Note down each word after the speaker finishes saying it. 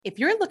If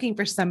you're looking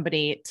for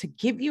somebody to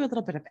give you a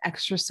little bit of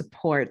extra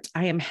support,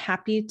 I am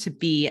happy to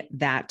be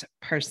that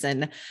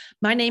person.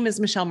 My name is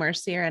Michelle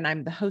Mercier, and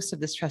I'm the host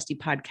of this trusty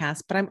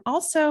podcast, but I'm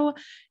also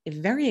a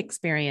very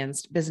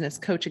experienced business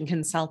coach and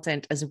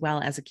consultant, as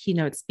well as a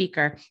keynote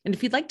speaker. And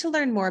if you'd like to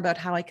learn more about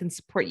how I can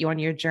support you on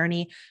your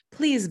journey,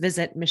 please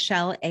visit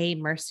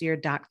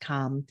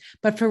michelleamercier.com.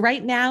 But for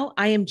right now,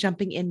 I am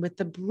jumping in with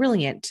the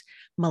brilliant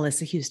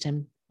Melissa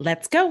Houston.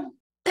 Let's go.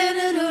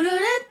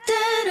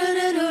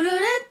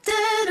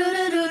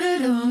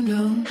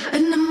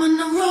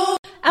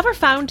 Ever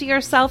found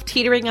yourself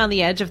teetering on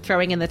the edge of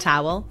throwing in the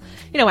towel?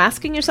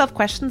 Asking yourself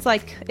questions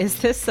like,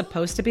 is this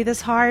supposed to be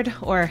this hard?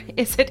 Or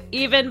is it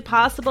even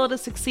possible to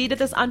succeed at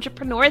this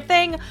entrepreneur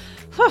thing?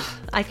 Whew,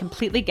 I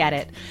completely get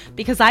it,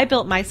 because I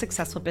built my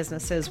successful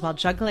businesses while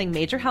juggling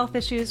major health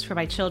issues for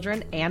my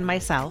children and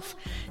myself,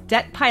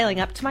 debt piling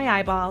up to my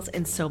eyeballs,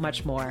 and so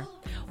much more.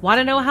 Want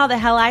to know how the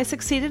hell I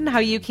succeeded and how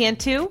you can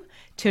too?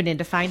 Tune in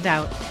to find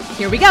out.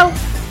 Here we go.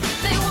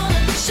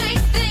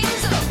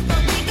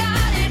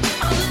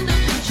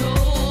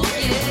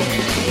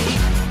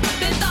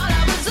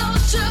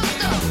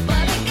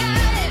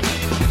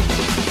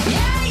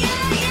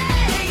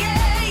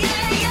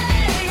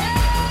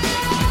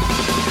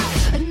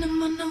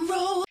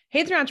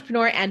 Hey there,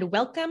 entrepreneur, and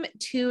welcome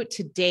to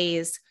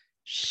today's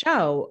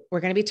show. We're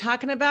going to be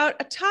talking about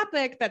a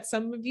topic that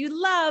some of you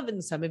love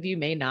and some of you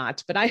may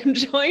not, but I am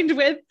joined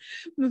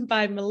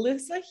by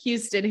Melissa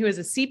Houston, who is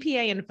a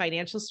CPA and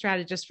financial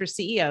strategist for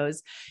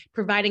CEOs,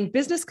 providing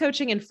business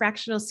coaching and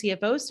fractional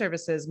CFO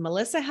services.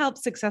 Melissa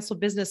helps successful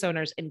business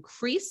owners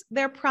increase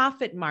their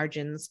profit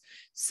margins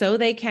so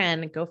they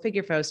can, go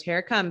figure folks, here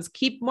it comes,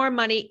 keep more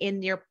money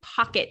in your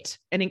pocket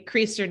and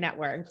increase your net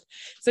worth.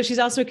 So she's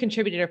also a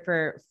contributor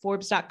for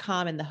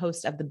Forbes.com and the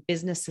host of the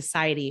Business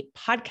Society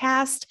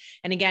podcast.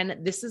 And again,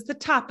 this is the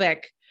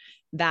topic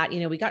that,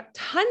 we got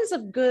tons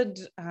of good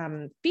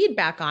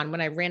feedback on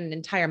when I ran an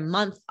entire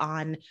month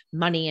on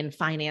money and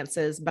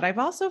finances, but I've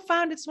also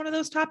found it's one of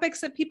those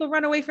topics that people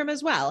run away from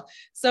as well.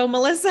 So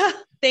Melissa,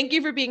 thank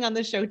you for being on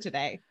the show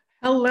today.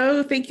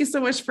 Hello. Thank you so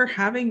much for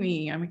having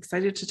me. I'm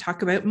excited to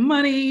talk about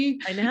money.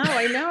 I know.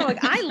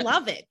 Like, I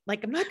love it.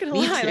 Like, I'm not going to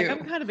lie. Like,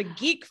 I'm kind of a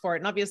geek for it.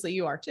 And obviously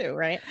you are too,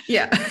 right?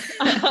 Yeah.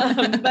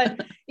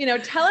 But,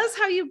 tell us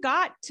how you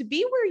got to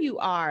be where you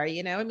are.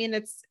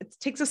 It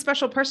takes a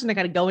special person to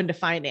kind of go into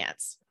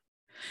finance.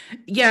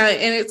 Yeah.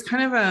 And it's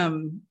kind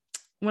of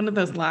one of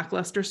those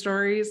lackluster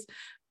stories.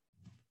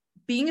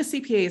 Being a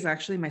CPA is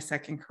actually my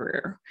second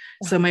career.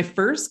 So my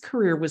first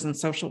career was in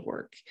social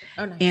work.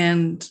 Oh, nice.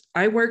 And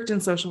I worked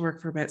in social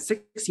work for about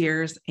 6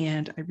 years,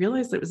 and I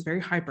realized that it was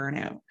very high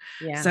burnout.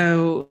 Yeah.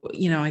 So,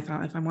 I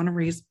thought if I want to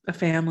raise a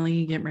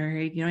family, get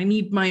married, I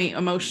need my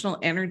emotional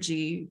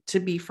energy to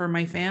be for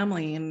my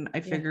family. And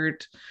I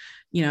figured,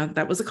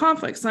 that was a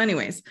conflict. So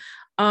anyways,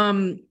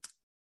 at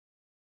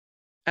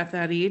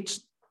that age,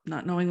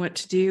 not knowing what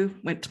to do,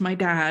 went to my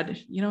dad,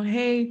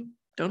 hey,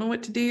 don't know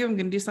what to do. I'm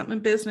going to do something in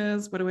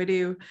business. What do I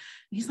do? And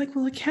he's like,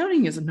 well,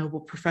 accounting is a noble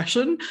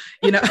profession,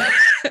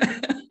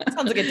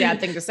 Sounds like a dad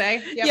thing to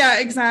say. Yep. Yeah,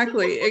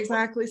 exactly.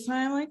 So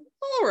I'm like,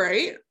 all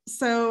right.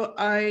 So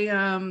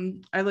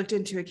I looked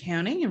into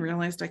accounting and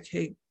realized I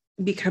could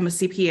become a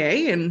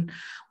CPA and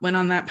went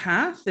on that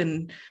path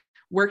and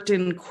worked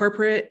in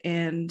corporate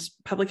and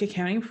public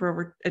accounting for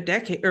over a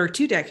decade or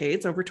 2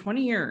 decades, over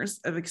 20 years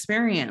of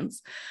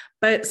experience.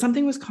 But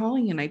something was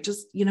calling, and I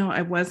just,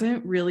 I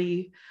wasn't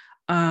really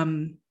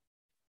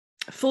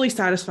fully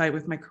satisfied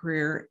with my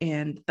career.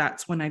 And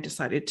that's when I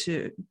decided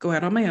to go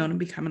out on my own and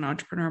become an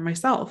entrepreneur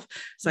myself.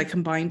 So I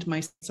combined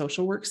my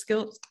social work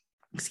skills,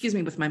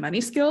 with my money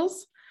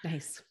skills.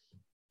 Nice.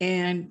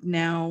 And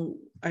now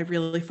I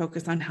really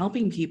focus on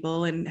helping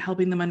people and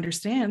helping them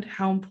understand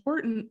how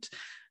important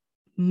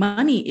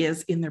money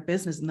is in their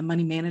business and the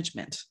money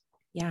management.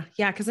 Yeah.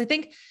 Because I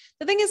think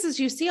the thing is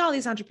you see all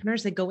these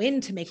entrepreneurs that go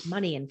in to make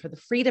money and for the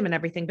freedom and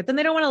everything, but then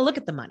they don't want to look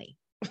at the money.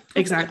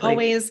 Exactly. It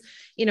always,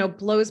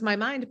 blows my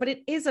mind, but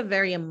it is a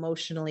very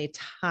emotionally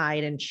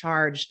tied and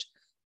charged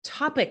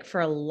topic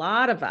for a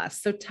lot of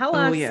us. So tell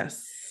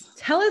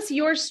us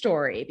your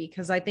story,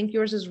 because I think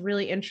yours is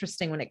really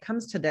interesting when it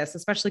comes to this,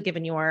 especially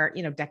given your,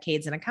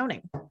 decades in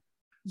accounting.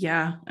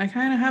 Yeah, I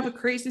kind of have a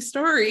crazy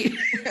story.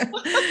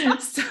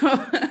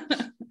 So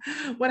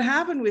what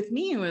happened with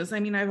me was,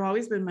 I've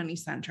always been money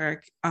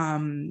centric.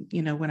 When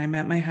I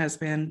met my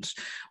husband,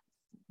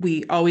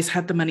 we always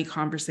had the money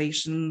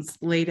conversations,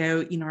 laid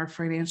out, our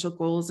financial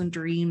goals and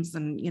dreams,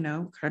 and,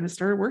 kind of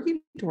started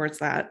working towards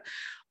that.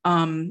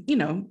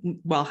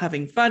 While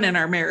having fun in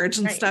our marriage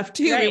and stuff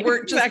too. Right. We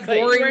weren't just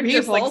boring people.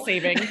 Just like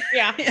saving.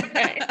 Yeah.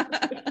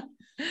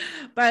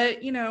 But,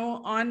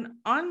 on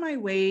my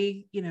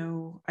way,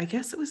 I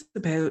guess it was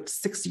about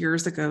 6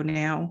 years ago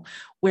now,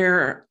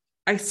 where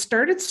I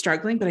started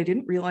struggling, but I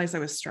didn't realize I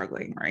was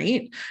struggling.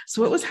 Right.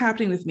 So what was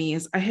happening with me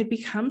is I had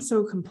become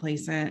so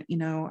complacent.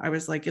 I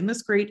was like in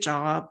this great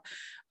job.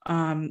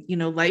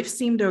 Life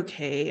seemed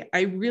okay.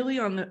 I really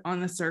on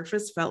the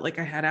surface felt like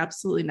I had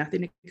absolutely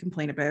nothing to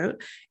complain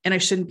about, and I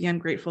shouldn't be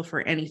ungrateful for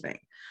anything.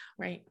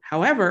 Right.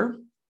 However,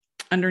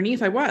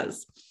 underneath I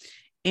was.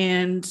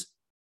 And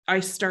I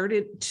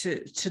started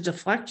to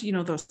deflect,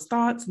 those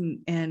thoughts and,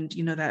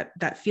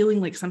 that feeling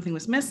like something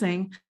was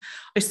missing.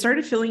 I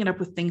started filling it up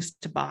with things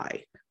to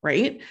buy.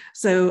 Right.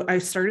 So I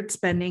started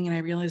spending and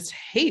I realized,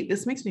 hey,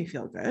 this makes me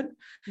feel good.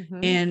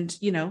 Mm-hmm.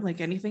 And, like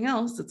anything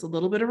else, it's a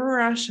little bit of a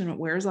rush and it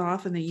wears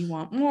off and then you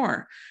want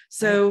more.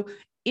 So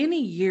in a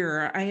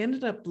year, I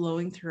ended up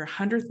blowing through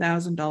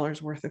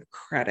 $100,000 worth of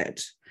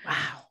credit.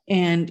 Wow.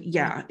 And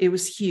it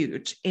was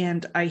huge.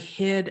 And I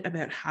hid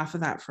about half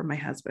of that from my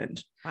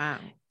husband. Wow.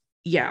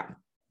 Yeah.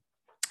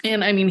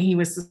 And I mean, he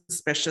was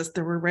suspicious.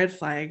 There were red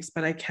flags,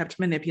 but I kept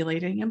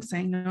manipulating him,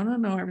 saying,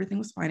 no, everything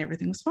was fine.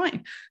 Everything was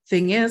fine.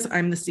 Thing is,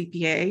 I'm the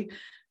CPA.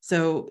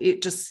 So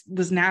it just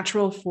was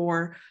natural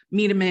for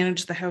me to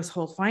manage the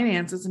household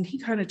finances. And he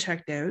kind of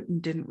checked out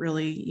and didn't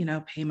really,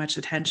 pay much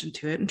attention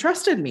to it and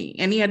trusted me.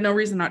 And he had no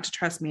reason not to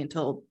trust me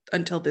until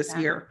this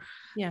year,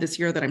 this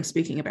year that I'm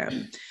speaking about.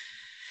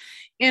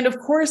 And of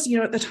course,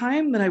 at the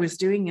time that I was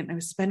doing it, I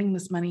was spending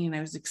this money and I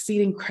was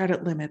exceeding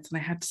credit limits and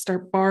I had to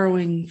start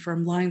borrowing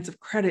from lines of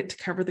credit to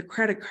cover the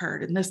credit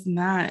card and this and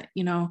that.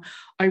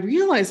 I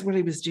realized what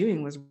I was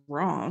doing was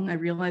wrong. I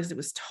realized it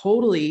was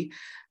totally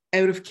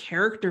out of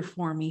character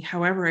for me.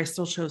 However, I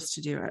still chose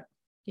to do it.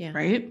 Yeah.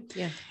 Right.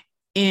 Yeah.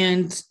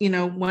 And,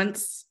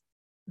 once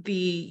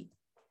the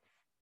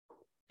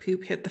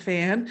poop hit the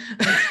fan,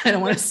 I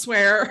don't want to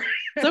swear.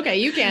 It's okay.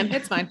 You can.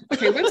 It's fine.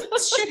 Okay.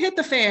 Once shit hit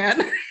the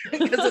fan,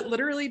 because it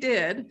literally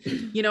did.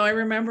 I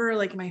remember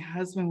like my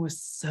husband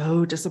was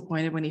so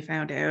disappointed when he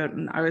found out.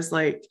 And I was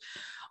like,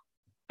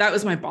 that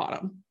was my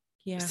bottom.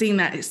 Yeah.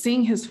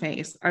 Seeing his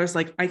face, I was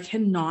like, I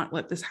cannot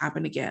let this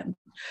happen again.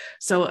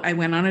 So I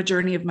went on a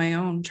journey of my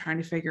own, trying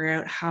to figure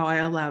out how I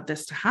allowed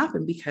this to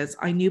happen because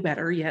I knew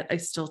better, yet I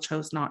still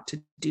chose not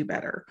to do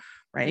better.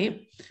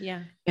 Right.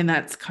 Yeah. And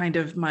that's kind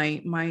of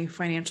my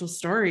financial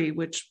story,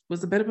 which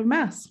was a bit of a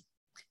mess.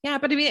 Yeah.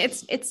 But I mean,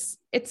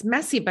 it's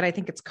messy, but I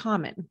think it's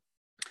common.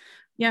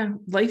 Yeah.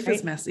 Life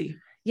is messy.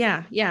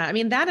 Yeah. Yeah. I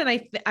mean that,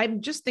 and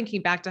I'm just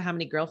thinking back to how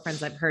many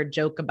girlfriends I've heard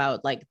joke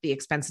about like the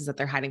expenses that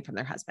they're hiding from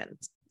their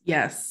husbands.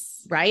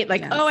 Yes. Right.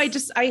 Like, yes. Oh,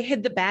 I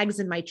hid the bags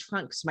in my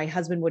trunk so my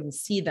husband wouldn't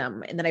see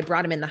them. And then I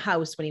brought him in the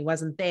house when he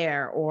wasn't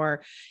there.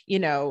 Or,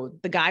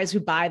 the guys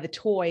who buy the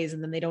toys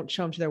and then they don't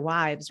show them to their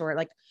wives, or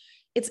like,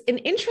 it's an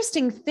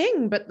interesting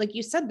thing, but like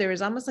you said, there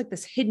is almost like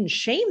this hidden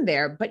shame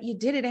there, but you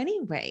did it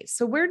anyway.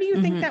 So where do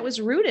you think that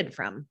was rooted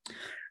from?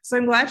 So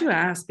I'm glad you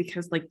asked,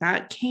 because like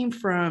that came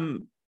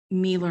from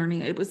me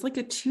learning. It was like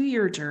a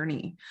 2-year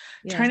journey,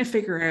 trying to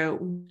figure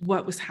out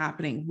what was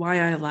happening,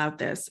 why I allowed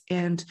this.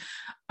 And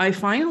I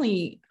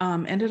finally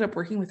ended up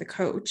working with a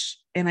coach,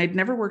 and I'd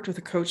never worked with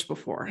a coach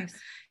before. Nice.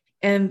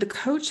 And the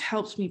coach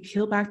helped me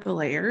peel back the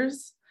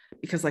layers,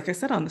 because like I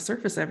said, on the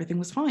surface, everything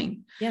was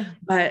fine. Yeah.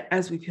 But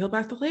as we peel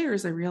back the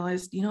layers, I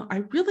realized,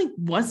 I really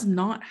was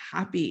not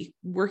happy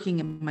working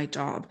in my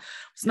job. I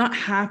was not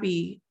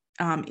happy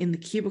in the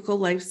cubicle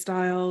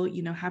lifestyle,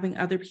 having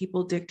other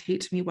people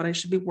dictate to me what I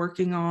should be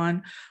working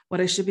on,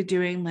 what I should be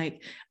doing.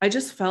 Like, I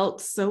just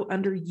felt so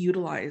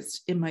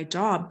underutilized in my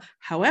job.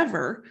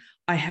 However,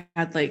 I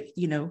had like,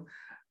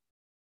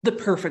 the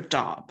perfect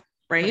job,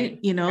 right?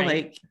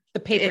 Like the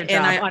paper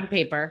job on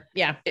paper.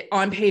 Yeah.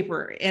 On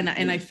paper. And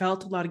I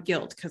felt a lot of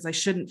guilt because I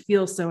shouldn't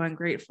feel so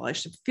ungrateful. I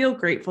should feel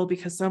grateful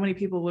because so many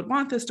people would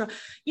want this job,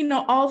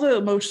 all the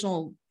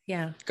emotional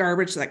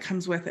garbage that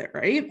comes with it.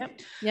 Right.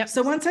 Yep.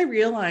 So once I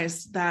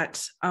realized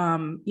that,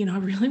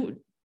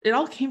 it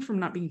all came from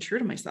not being true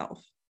to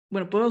myself.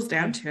 When it boils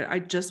down to it, I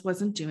just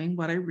wasn't doing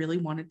what I really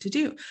wanted to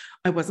do.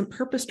 I wasn't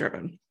purpose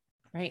driven.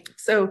 Right.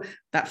 So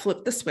that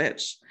flipped the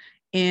switch.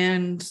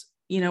 And,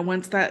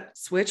 once that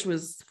switch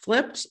was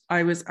flipped,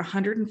 I was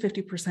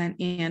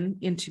 150%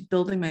 into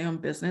building my own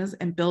business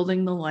and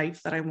building the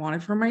life that I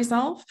wanted for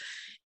myself.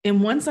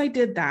 And once I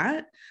did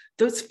that,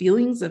 those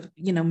feelings of,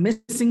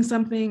 missing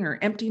something or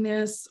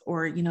emptiness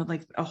or,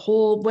 like a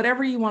hole,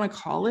 whatever you want to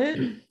call it,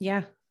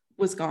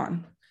 was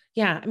gone.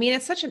 Yeah. I mean,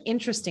 it's such an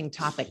interesting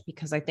topic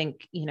because I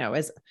think,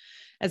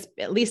 as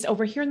at least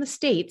over here in the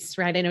States,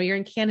 right? I know you're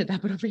in Canada,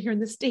 but over here in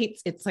the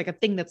States, it's like a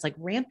thing that's like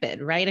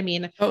rampant, right? I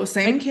mean,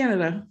 same in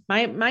Canada.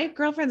 My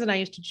girlfriends and I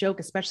used to joke,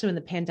 especially when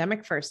the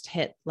pandemic first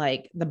hit,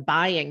 like the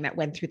buying that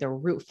went through the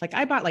roof. Like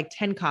I bought like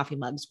 10 coffee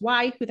mugs.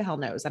 Why? Who the hell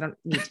knows? I don't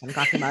need 10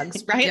 coffee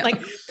mugs, right? Yeah.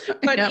 Like,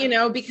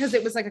 but because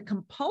it was like a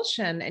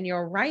compulsion, and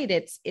you're right.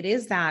 It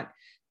is that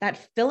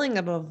filling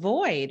of a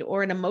void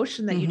or an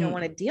emotion that you don't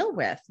want to deal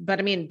with. But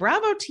I mean,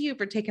 bravo to you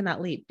for taking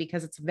that leap,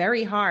 because it's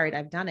very hard.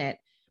 I've done it,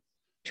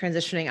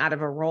 transitioning out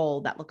of a role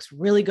that looks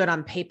really good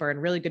on paper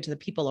and really good to the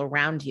people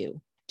around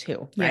you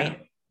too. Right.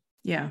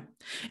 Yeah.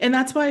 And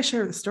that's why I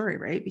share the story,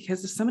 right?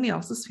 Because if somebody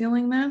else is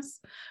feeling this,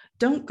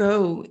 don't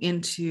go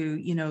into,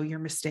 your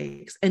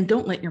mistakes, and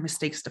don't let your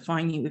mistakes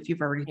define you if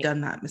you've already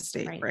done that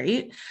mistake.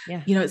 Right.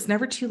 Yeah. It's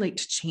never too late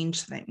to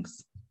change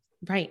things.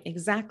 Right.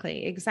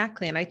 Exactly.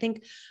 And I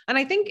think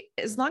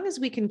as long as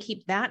we can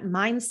keep that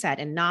mindset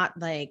and not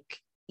like,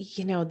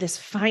 this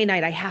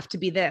finite, I have to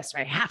be this,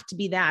 or I have to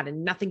be that,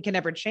 and nothing can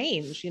ever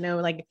change,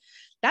 like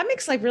That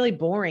makes life really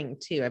boring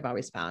too. I've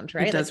always found,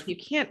 right? It does. Like you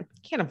can't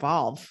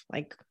evolve.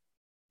 Like,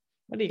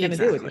 what are you going to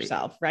do with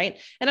yourself? Right.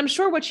 And I'm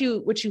sure what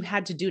you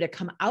had to do to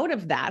come out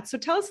of that. So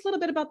tell us a little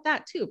bit about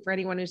that too, for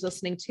anyone who's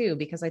listening too,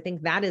 because I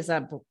think that is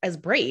as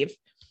brave,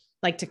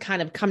 like to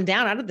kind of come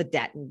down out of the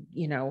debt and,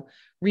 you know,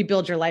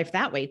 rebuild your life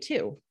that way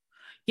too.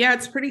 Yeah,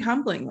 it's pretty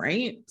humbling,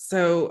 right?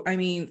 So, I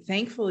mean,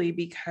 thankfully,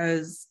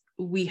 because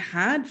we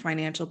had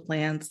financial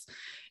plans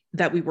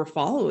that we were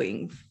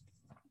following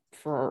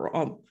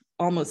for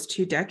almost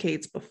 2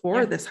 decades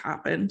before this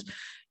happened,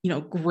 you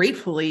know,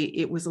 gratefully,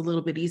 it was a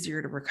little bit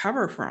easier to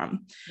recover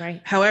from.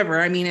 Right. However,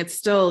 I mean, it's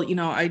still, you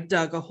know, I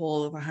dug a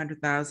hole of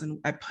 100,000.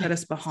 I put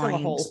us behind. Still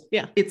a hole.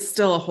 Yeah. It's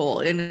still a hole,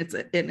 and it's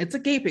a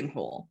gaping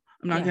hole.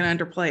 I'm not going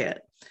to underplay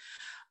it.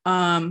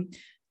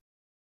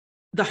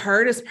 The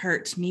hardest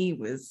part to me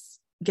was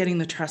getting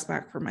the trust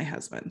back from my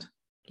husband.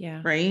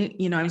 Yeah. Right.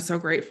 You know, I'm so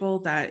grateful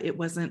that it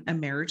wasn't a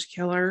marriage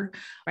killer.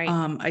 Right.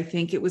 I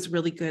think it was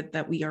really good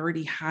that we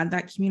already had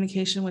that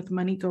communication with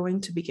money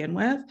going to begin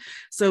with.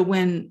 So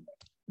when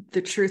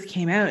the truth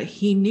came out,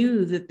 he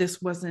knew that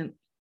this wasn't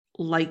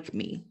like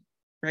me.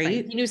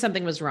 Right. He knew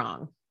something was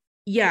wrong.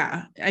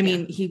 Yeah. I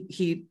mean,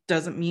 he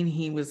doesn't mean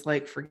he was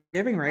like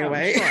forgiving right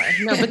away.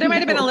 Sure. No, but there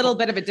might've been a little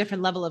bit of a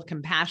different level of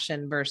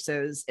compassion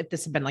versus if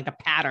this had been like a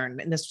pattern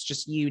and this was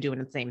just you doing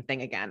the same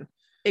thing again.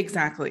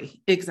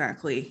 Exactly.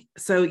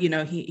 So, you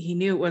know, he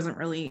knew it wasn't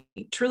really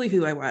truly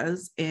who I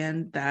was,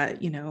 and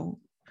that, you know,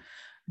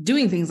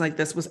 doing things like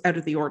this was out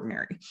of the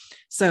ordinary.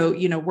 So,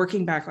 you know,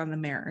 working back on the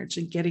marriage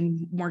and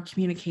getting more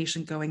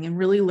communication going and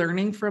really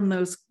learning from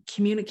those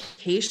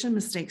communication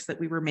mistakes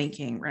that we were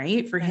making,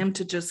 right? For him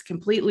to just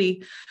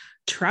completely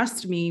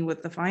trust me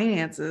with the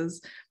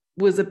finances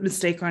was a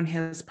mistake on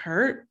his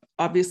part.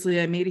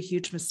 Obviously, I made a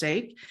huge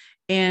mistake.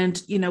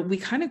 And, you know, we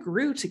kind of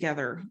grew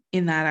together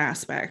in that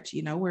aspect,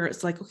 you know, where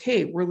it's like,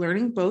 okay, we're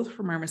learning both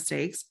from our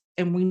mistakes,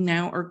 and we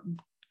now are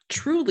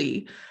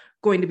truly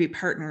going to be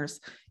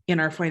partners in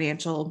our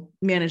financial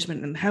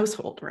management in the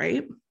household.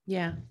 Right.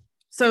 Yeah.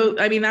 So,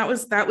 I mean, that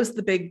was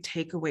the big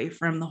takeaway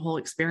from the whole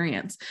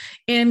experience.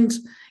 And,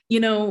 you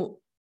know,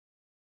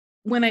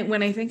 when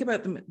I think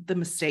about the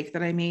mistake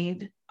that I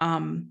made,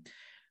 I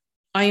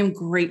am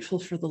grateful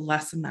for the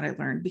lesson that I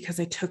learned, because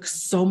I took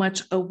so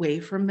much away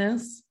from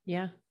this.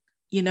 Yeah.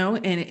 You know,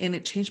 and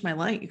it changed my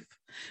life.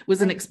 It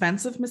was an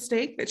expensive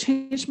mistake that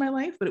changed my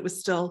life, but it was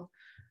still,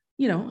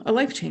 you know, a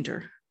life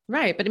changer.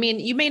 Right. But I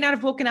mean, you may not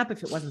have woken up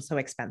if it wasn't so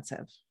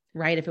expensive,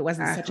 right? If it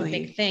wasn't such a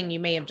big thing,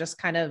 you may have just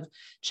kind of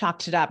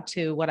chalked it up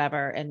to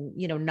whatever and,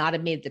 you know, not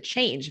have made the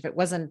change if it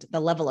wasn't the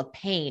level of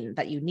pain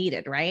that you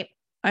needed. Right.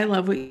 I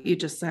love what you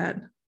just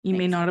said. You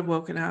may not have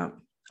woken up.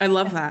 I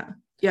love that.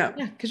 Yeah.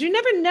 Yeah. Cause you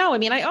never know. I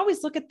mean, I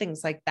always look at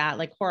things like that,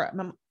 like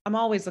I'm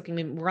always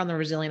looking, we're on the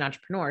Resilient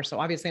Entrepreneur. So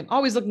obviously I'm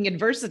always looking at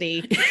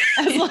adversity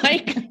as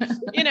like,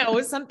 you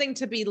know, something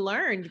to be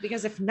learned,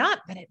 because if not,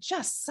 then it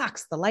just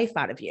sucks the life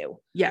out of you.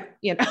 Yeah.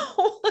 You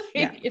know,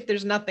 if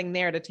there's nothing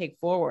there to take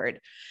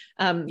forward.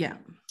 Yeah.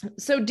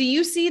 So do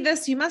you see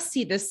this? You must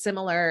see this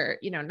similar,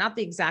 you know, not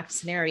the exact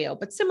scenario,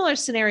 but similar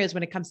scenarios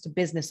when it comes to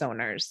business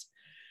owners.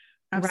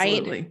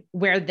 Absolutely. Right.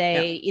 Where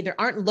they either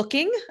aren't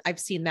looking. I've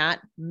seen that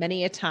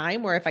many a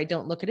time where if I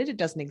don't look at it, it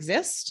doesn't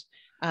exist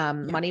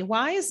money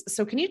wise.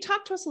 So can you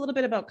talk to us a little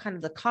bit about kind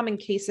of the common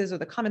cases or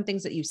the common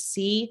things that you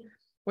see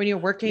when you're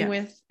working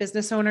with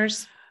business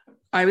owners?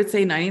 I would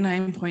say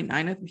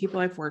 99.9 of the people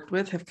I've worked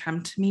with have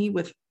come to me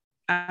with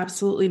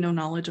absolutely no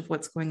knowledge of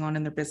what's going on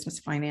in their business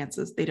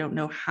finances. They don't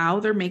know how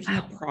they're making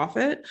a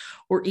profit,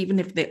 or even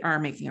if they are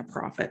making a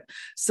profit.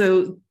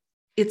 So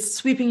it's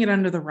sweeping it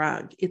under the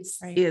rug.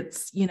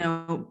 It's, you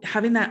know,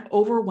 having that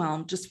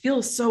overwhelm just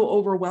feels so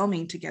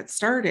overwhelming to get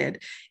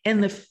started.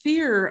 And the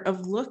fear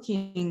of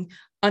looking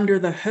under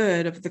the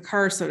hood of the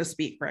car, so to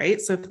speak,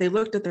 right? So if they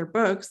looked at their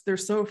books, they're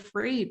so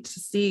afraid to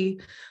see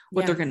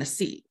what they're going to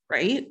see,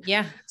 right?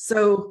 Yeah.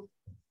 So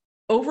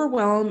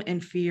overwhelm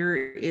and fear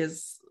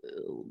is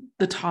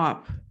the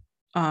top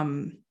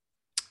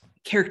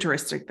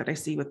characteristic that I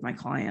see with my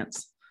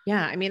clients.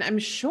 Yeah. I mean, I'm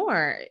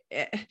sure.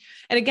 And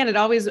again, it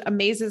always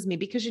amazes me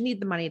because you need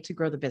the money to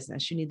grow the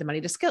business. You need the money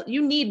to scale.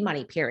 You need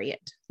money, period.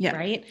 Yeah.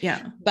 Right.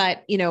 Yeah.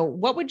 But, you know,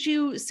 what would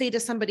you say to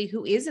somebody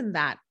who is in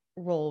that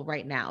role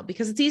right now?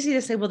 Because it's easy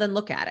to say, well, then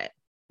look at it.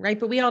 Right.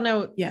 But we all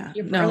know,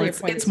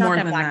 it's more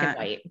than black and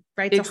white,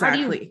 right?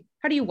 Exactly. So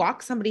how do you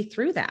walk somebody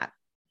through that?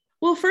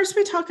 Well, first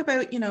we talk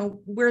about, you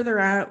know, where they're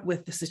at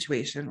with the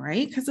situation,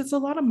 right? Because it's a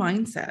lot of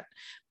mindset.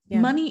 Yeah.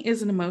 Money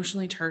is an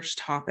emotionally charged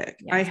topic.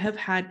 Yes. I have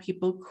had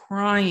people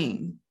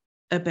crying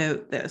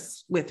about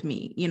this with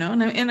me, you know,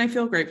 and I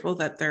feel grateful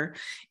that they're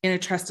in a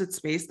trusted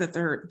space, that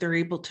they're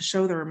able to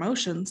show their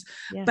emotions,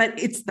 but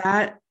it's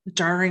that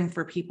jarring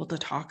for people to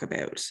talk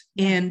about.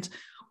 And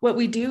what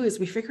we do is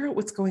we figure out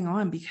what's going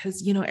on,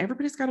 because, you know,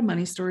 everybody's got a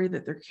money story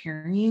that they're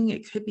carrying.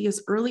 It could be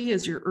as early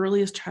as your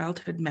earliest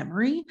childhood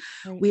memory.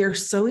 Right. We are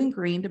so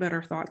ingrained about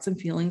our thoughts and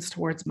feelings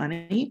towards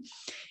money.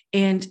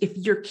 And if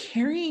you're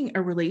carrying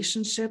a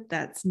relationship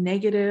that's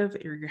negative,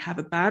 or you have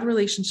a bad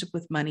relationship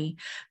with money,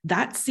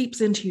 that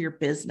seeps into your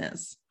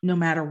business no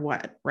matter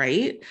what,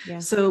 right? Yeah.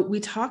 So we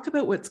talk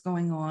about what's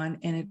going on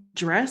and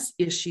address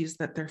issues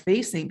that they're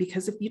facing,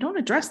 because if you don't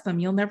address them,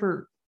 you'll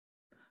never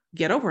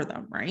get over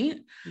them, right?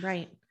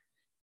 Right.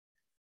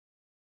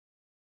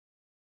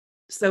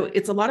 So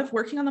it's a lot of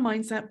working on the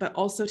mindset, but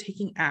also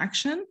taking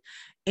action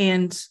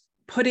and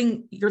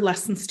putting your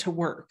lessons to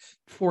work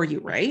for you,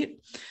 right?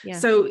 Yeah.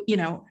 So, you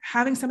know,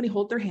 having somebody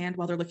hold their hand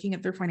while they're looking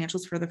at their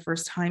financials for the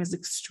first time is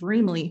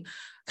extremely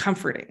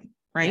comforting,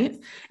 right?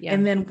 Yes. Yeah.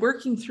 And then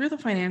working through the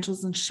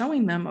financials and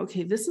showing them,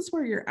 okay, this is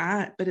where you're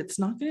at, but it's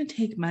not going to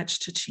take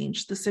much to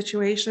change the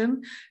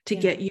situation to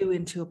get you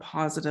into a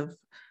positive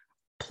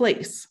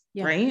place,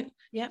 right?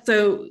 Yeah.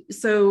 So,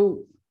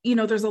 you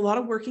know, there's a lot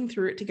of working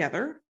through it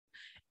together,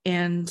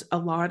 and a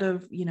lot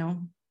of, you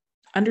know,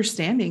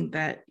 understanding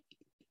that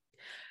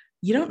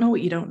you don't know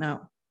what you don't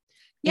know.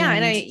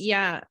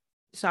 Yeah.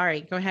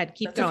 Sorry, go ahead.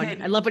 Keep going.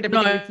 Okay. I love what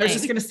everything you're saying. I was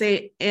just going to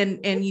say,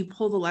 and you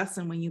pull the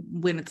lesson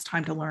when it's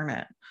time to learn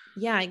it.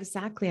 Yeah,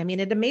 exactly. I mean,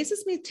 it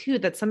amazes me too,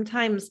 that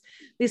sometimes,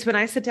 at least when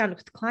I sit down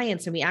with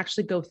clients and we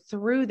actually go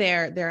through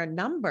their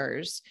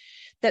numbers,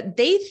 that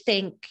they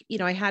think, you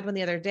know, I had one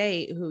the other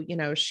day who, you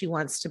know, she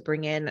wants to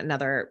bring in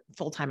another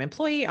full-time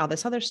employee, all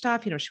this other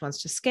stuff, you know, she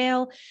wants to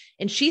scale.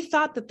 And she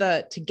thought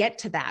that to get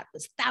to that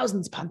was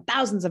thousands upon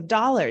thousands of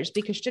dollars,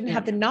 because she didn't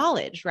have the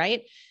knowledge.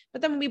 Right.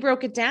 But then when we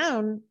broke it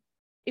down,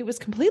 it was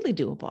completely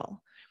doable.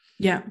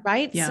 Yeah.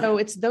 Right. Yeah. So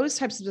it's those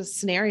types of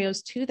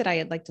scenarios too, that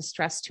I'd like to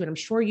stress to, and I'm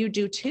sure you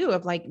do too,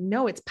 of like,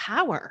 no, it's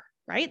power,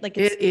 right? Like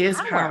it is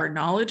power.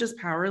 Knowledge is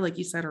power. Like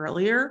you said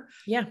earlier.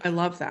 Yeah. I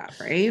love that.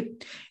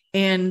 Right.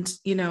 And,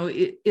 you know,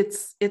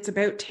 it's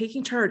about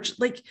taking charge.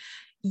 Like,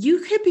 you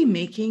could be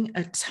making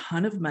a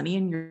ton of money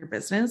in your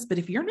business, but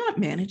if you're not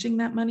managing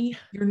that money,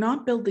 you're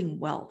not building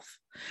wealth.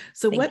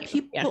 So what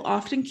people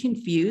often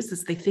confuse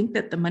is they think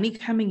that the money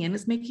coming in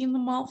is making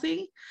them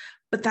wealthy,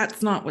 but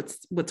that's not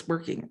what's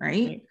working,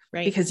 right?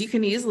 Right. Because you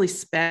can easily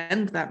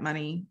spend that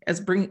money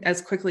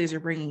as quickly as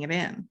you're bringing it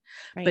in.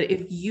 Right. But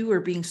if you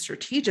are being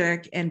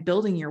strategic and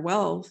building your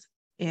wealth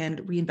and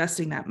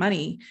reinvesting that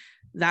money,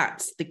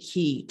 that's the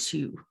key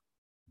to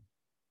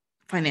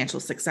financial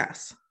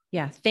success.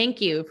 Yeah.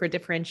 Thank you for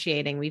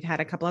differentiating. We've had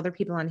a couple other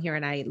people on here,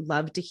 and I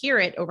love to hear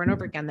it over and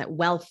over again, that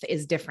wealth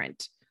is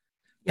different.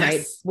 Yes.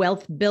 Right.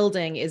 Wealth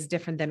building is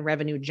different than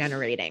revenue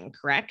generating.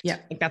 Correct. Yeah.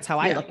 Like that's how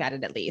I look at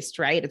it, at least.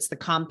 Right. It's the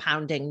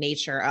compounding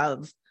nature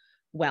of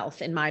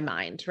wealth in my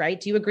mind. Right.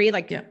 Do you agree?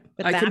 Like,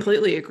 I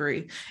completely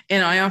agree.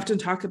 And I often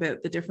talk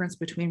about the difference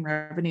between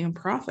revenue and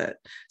profit.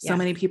 So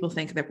many people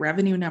think that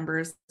revenue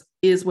numbers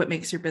is what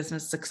makes your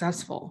business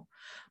successful.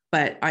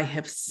 But I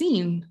have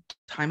seen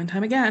time and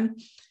time again,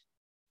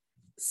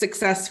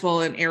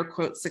 successful, in air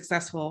quotes,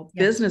 successful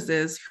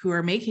businesses who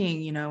are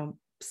making, you know,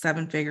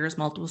 7 figures,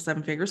 multiple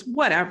 7 figures,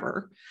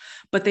 whatever,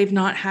 but they've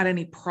not had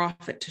any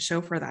profit to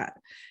show for that.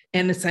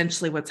 And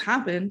essentially what's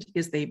happened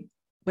is they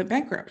went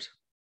bankrupt,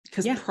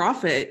 because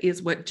profit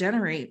is what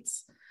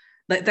generates,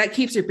 that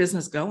keeps your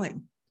business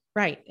going.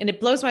 Right. And it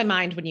blows my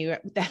mind when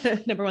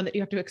number one, that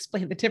you have to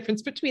explain the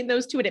difference between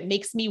those two. And it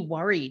makes me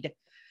worried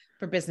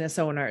for business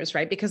owners,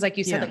 right? Because like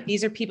you said, like,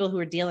 these are people who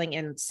are dealing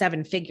in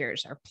 7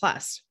 figures or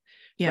plus,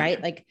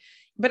 right? Like,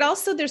 but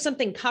also there's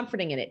something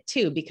comforting in it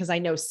too, because I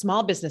know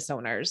small business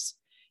owners,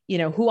 you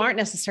know, who aren't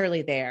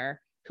necessarily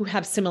there, who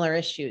have similar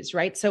issues,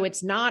 right? So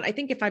it's not, I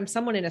think if I'm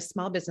someone in a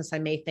small business, I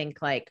may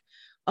think like,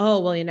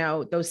 oh, well, you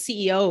know, those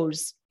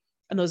CEOs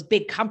and those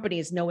big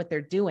companies know what they're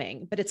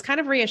doing, but it's kind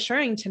of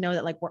reassuring to know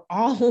that like, we're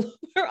all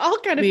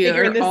kind of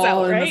figuring this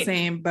out, right? In the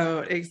same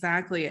boat.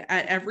 Exactly.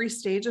 At every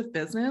stage of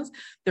business,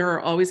 there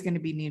are always going to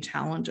be new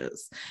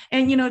challenges.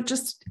 And, you know,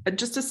 just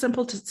a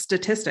simple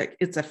statistic,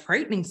 it's a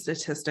frightening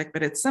statistic,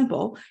 but it's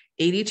simple.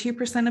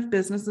 82% of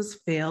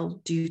businesses fail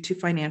due to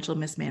financial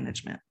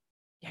mismanagement.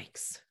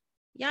 Yikes.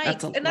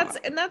 And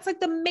that's like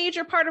the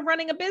major part of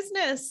running a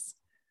business.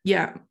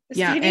 Yeah.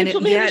 And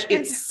yet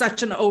it's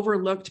such an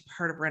overlooked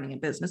part of running a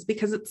business,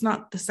 because it's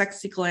not the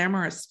sexy,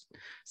 glamorous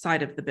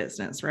side of the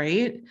business,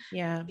 right?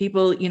 Yeah.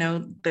 People, you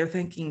know, they're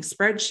thinking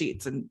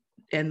spreadsheets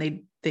and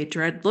they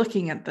dread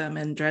looking at them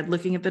and dread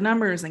looking at the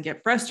numbers and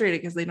get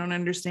frustrated because they don't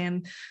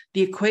understand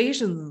the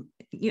equations,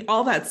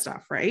 all that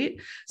stuff.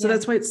 Right. So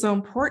that's why it's so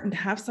important to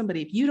have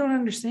somebody, if you don't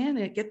understand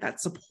it, get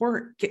that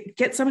support,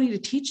 get somebody to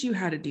teach you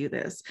how to do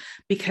this,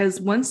 because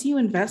once you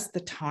invest the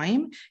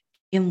time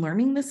in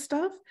learning this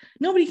stuff,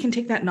 nobody can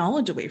take that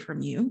knowledge away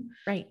from you.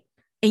 Right.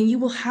 And you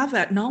will have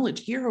that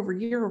knowledge year over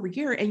year over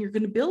year, and you're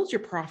going to build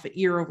your profit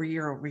year over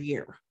year over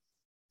year.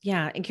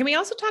 Yeah. And can we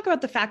also talk about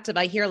the fact that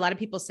I hear a lot of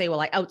people say,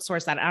 well, I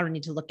outsource that, I don't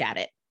need to look at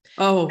it.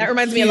 Oh, that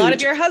reminds me a lot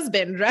of your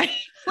husband, right?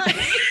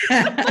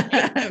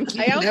 I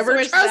never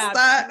trust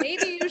that.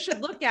 Maybe you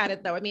should look at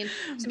it though. I mean,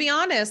 to be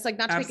honest, like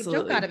not to make a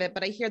joke out of it,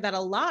 but I hear that a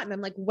lot. And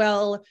I'm like,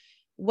 well,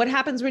 what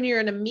happens when you're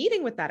in a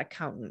meeting with that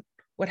accountant?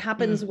 What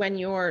happens when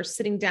you're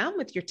sitting down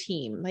with your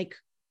team? Like,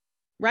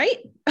 right?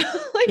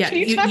 Like, Yeah, can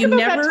you talk about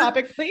that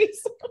topic,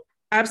 please?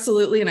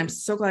 Absolutely. And I'm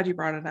so glad you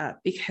brought it up,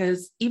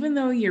 because even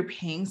though you're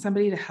paying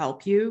somebody to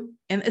help you,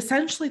 and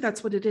essentially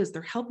that's what it is,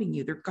 they're helping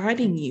you, they're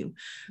guiding you,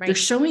 they're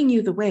showing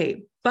you the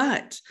way.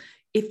 But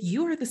if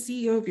you are the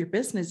CEO of your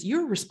business,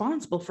 you're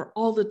responsible for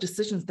all the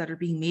decisions that are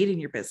being made in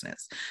your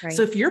business. Right.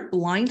 So if you're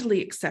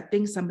blindly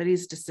accepting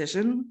somebody's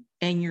decision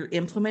and you're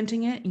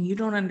implementing it and you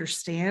don't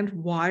understand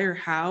why or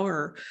how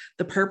or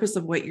the purpose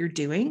of what you're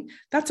doing,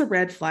 that's a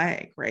red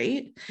flag,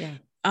 right? Yeah.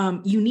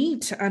 You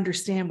need to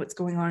understand what's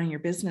going on in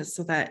your business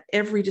so that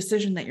every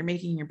decision that you're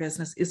making in your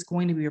business is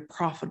going to be a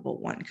profitable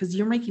one, because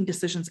you're making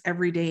decisions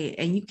every day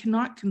and you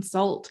cannot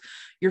consult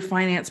your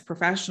finance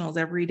professionals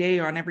every day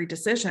on every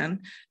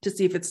decision to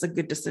see if it's a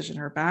good decision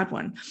or a bad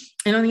one.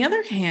 And on the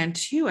other hand,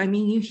 too, I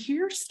mean, you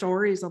hear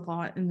stories a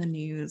lot in the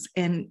news,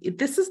 and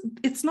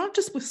it's not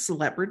just with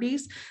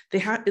celebrities.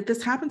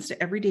 This happens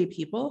to everyday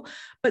people,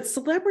 but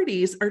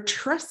celebrities are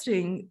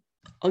trusting.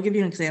 I'll give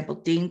you an example.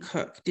 Dane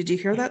Cook. Did you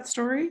hear that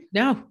story?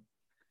 No.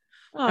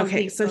 Oh,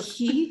 okay. So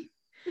he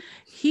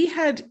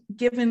had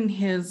given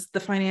the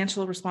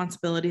financial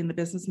responsibility and the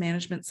business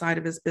management side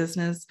of his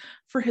business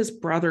for his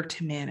brother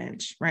to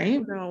manage,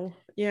 right? No.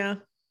 Yeah.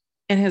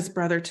 And his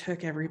brother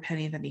took every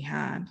penny that he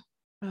had.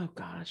 Oh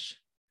gosh.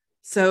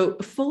 So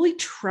fully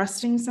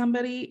trusting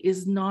somebody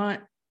is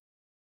not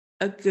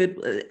a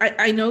good,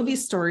 I know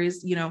these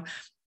stories,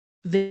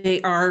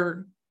 they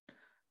are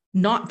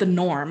not the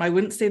norm. I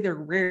wouldn't say they're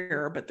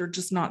rare, but they're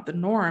just not the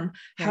norm.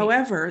 Right.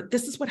 However,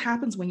 this is what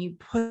happens when you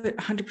put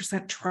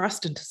 100%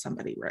 trust into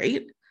somebody,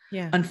 right?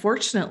 Yeah.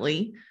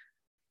 Unfortunately,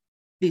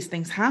 these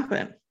things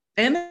happen.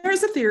 And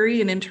there's a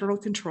theory in internal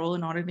control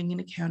and auditing and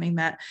accounting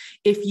that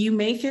if you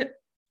make it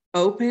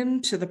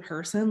open to the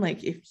person,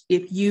 like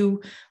if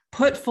you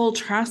put full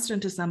trust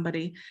into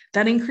somebody,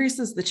 that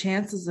increases the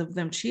chances of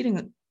them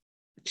cheating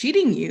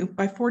you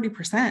by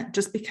 40%,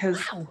 just because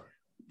wow.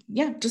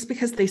 Yeah, just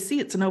because they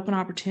see it's an open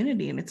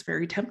opportunity and it's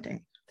very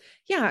tempting.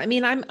 Yeah. I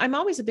mean, I'm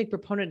always a big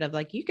proponent of,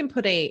 like, you can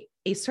put a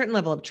certain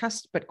level of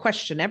trust, but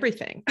question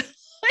everything.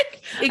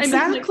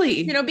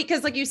 Exactly. I mean, like,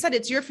 because like you said,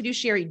 it's your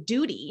fiduciary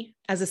duty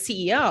as a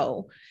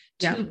CEO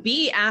to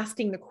be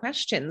asking the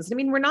questions. I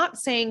mean, we're not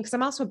saying, because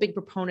I'm also a big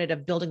proponent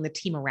of building the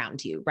team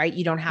around you, right?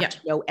 You don't have to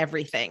know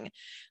everything,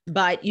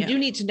 but you do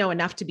need to know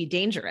enough to be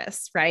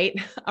dangerous, right?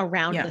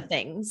 Around the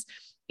things,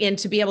 and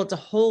to be able to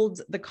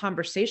hold the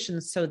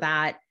conversation so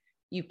that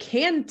you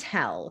can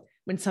tell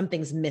when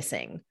something's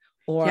missing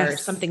or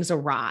something's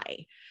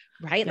awry,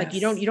 right? Like you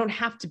don't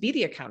have to be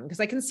the accountant, because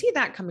I can see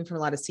that coming from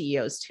a lot of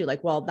CEOs too.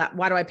 Like, well,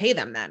 why do I pay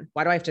them then?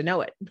 Why do I have to know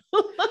it?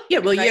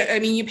 Right? I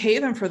mean, you pay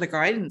them for the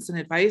guidance and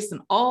advice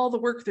and all the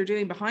work they're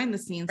doing behind the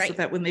scenes, so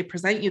that when they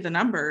present you the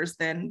numbers,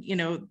 then,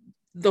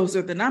 those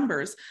are the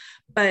numbers.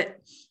 But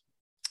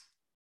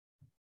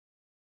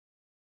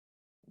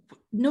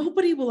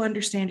nobody will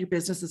understand your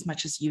business as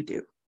much as you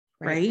do,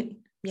 right?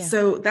 Yeah.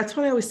 So that's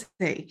what I always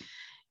say.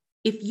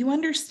 If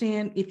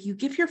you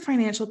give your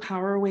financial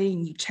power away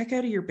and you check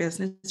out of your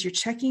business, you're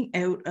checking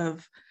out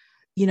of,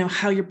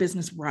 how your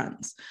business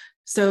runs.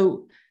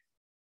 So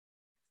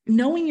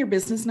knowing your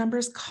business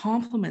numbers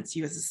complements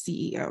you as a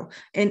CEO.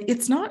 And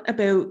it's not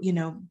about,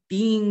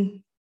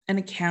 being an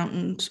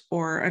accountant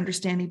or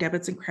understanding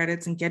debits and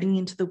credits and getting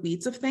into the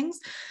weeds of things.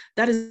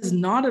 That is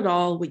not at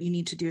all what you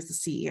need to do as a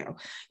CEO.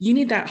 You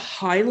need that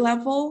high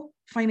level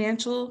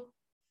financial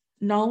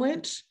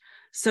knowledge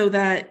so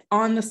that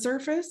on the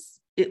surface,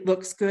 it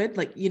looks good.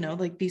 Like,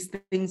 like these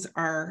things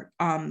are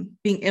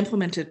being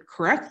implemented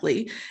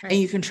correctly, and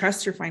you can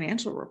trust your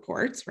financial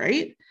reports,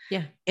 right?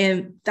 Yeah.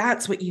 And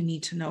that's what you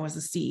need to know as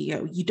a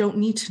CEO. You don't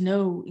need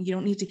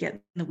to get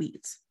in the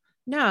weeds.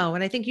 No.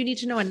 And I think you need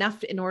to know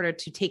enough in order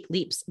to take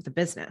leaps of the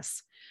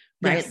business,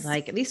 right? Yes.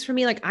 Like, at least for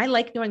me, like, I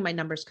like knowing my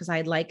numbers because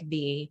I like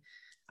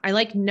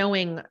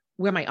knowing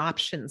where my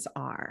options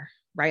are,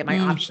 right? My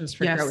options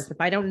for growth. If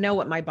I don't know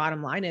what my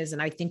bottom line is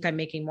and I think I'm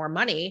making more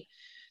money,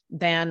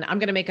 then I'm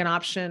going to make an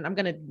option. I'm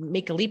going to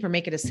make a leap or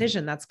make a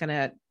decision that's going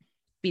to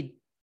be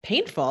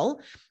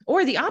painful,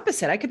 or the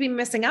opposite. I could be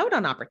missing out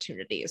on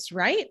opportunities,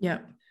 right? Yeah.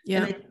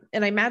 Yeah.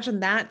 And I imagine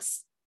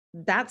that's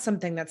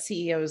something that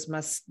CEOs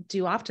must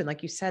do often.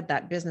 Like you said,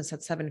 that business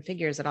at 7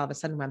 figures that all of a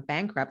sudden went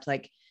bankrupt,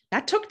 like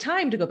that took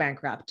time to go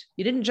bankrupt.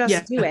 You didn't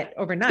just do it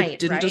overnight. It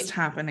didn't just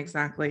happen.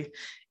 Exactly.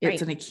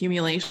 It's an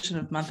accumulation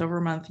of month over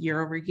month,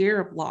 year over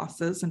year of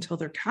losses until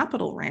their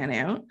capital ran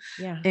out.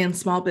 Yeah. And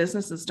small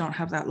businesses don't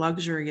have that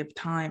luxury of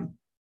time.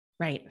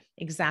 Right.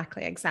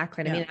 Exactly. And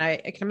I mean, I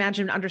can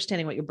imagine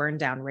understanding what your burn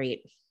down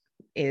rate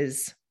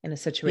is in a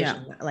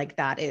situation like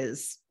that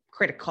is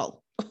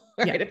critical,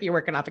 right? If you're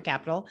working off a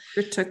capital.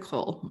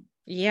 Critical.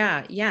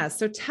 Yeah. Yeah.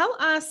 So tell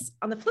us,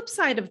 on the flip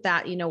side of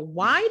that,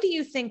 why do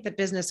you think that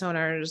business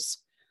owners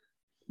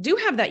do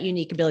have that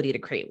unique ability to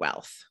create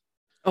wealth?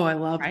 Oh, I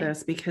love right?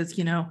 this because,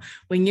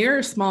 when you're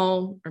a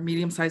small or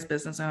medium-sized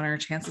business owner,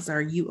 chances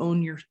are you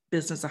own your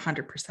business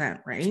 100%,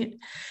 right?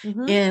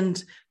 Mm-hmm.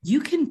 And you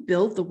can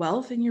build the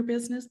wealth in your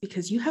business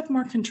because you have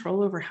more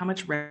control over how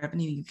much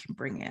revenue you can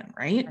bring in,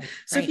 right? Right,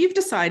 So if right. you've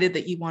decided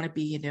that you want to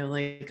be,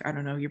 like, I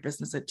don't know, your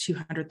business at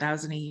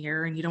 200,000 a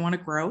year and you don't want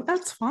to grow,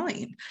 that's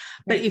fine.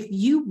 But Right. if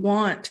you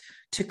want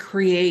to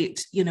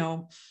create,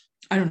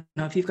 I don't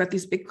know, if you've got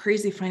these big,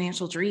 crazy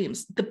financial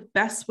dreams, the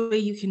best way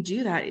you can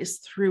do that is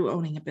through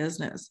owning a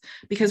business.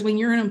 Because when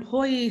you're an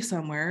employee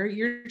somewhere,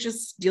 you're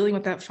just dealing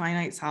with that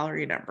finite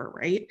salary number,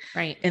 right?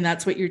 Right. And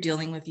that's what you're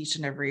dealing with each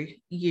and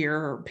every year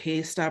or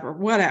pay stub or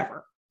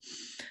whatever.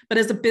 But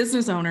as a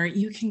business owner,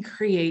 you can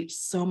create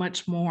so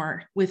much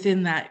more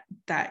within that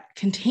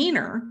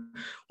container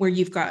where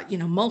you've got,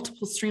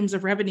 multiple streams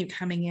of revenue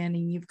coming in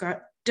and you've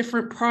got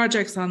different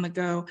projects on the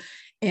go,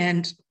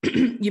 and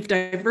you've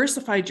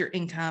diversified your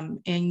income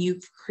and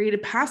you've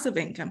created passive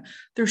income.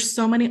 There's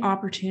so many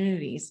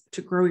opportunities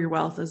to grow your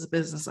wealth as a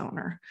business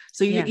owner.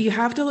 So you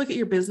have to look at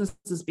your business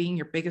as being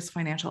your biggest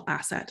financial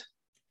asset.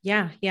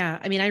 Yeah. Yeah.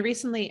 I mean, I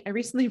recently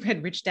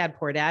read Rich Dad,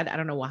 Poor Dad. I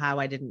don't know how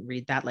I didn't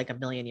read that like a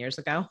million years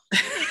ago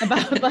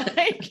about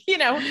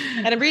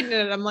and I'm reading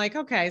it and I'm like,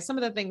 okay, some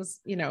of the things,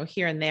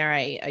 here and there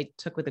I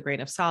took with a grain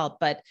of salt,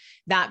 but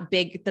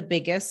the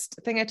biggest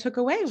thing I took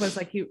away was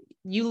like,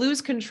 you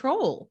lose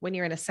control when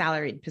you're in a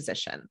salaried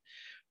position,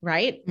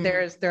 right? Mm-hmm.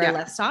 There are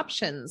less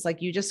options.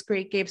 Like you just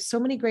gave so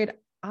many great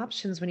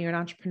options when you're an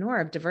entrepreneur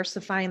of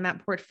diversifying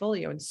that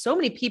portfolio. And so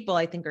many people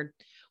I think are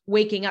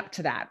waking up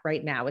to that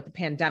right now with the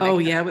pandemic. Oh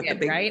yeah. With the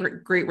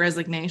big, great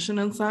resignation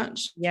and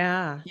such.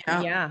 Yeah.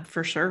 Yeah,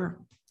 for sure.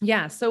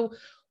 Yeah. So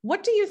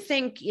what do you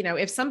think,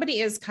 if somebody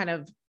is kind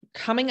of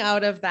coming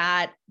out of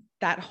that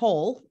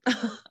hole,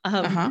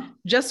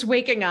 just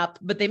waking up,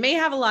 but they may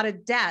have a lot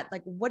of debt,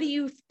 like, what do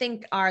you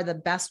think are the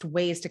best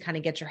ways to kind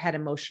of get your head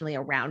emotionally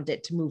around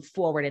it to move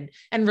forward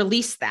and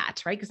release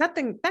that, right? Because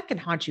that can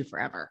haunt you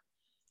forever.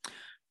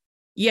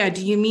 Yeah.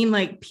 Do you mean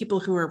like people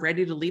who are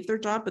ready to leave their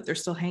job, but they're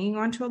still hanging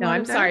on to a lot of debt? No,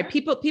 I'm sorry.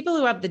 People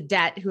who have the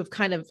debt, who have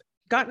kind of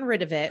gotten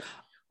rid of it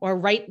or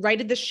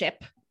righted the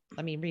ship.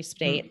 Let me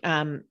restate.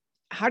 Mm-hmm.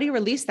 How do you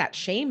release that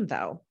shame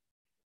though?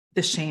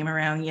 The shame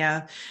around.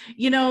 Yeah.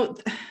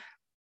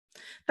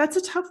 That's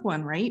a tough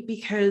one, right?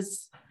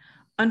 Because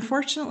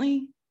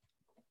unfortunately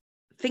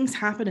things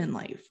happen in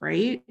life,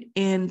 right?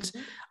 And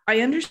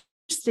I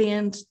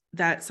understand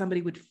that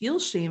somebody would feel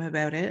shame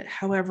about it.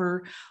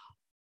 However,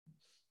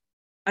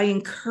 I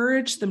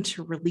encourage them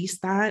to release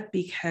that,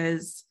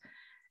 because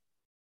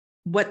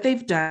what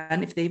they've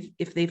done,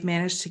 if they've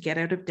managed to get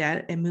out of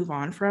debt and move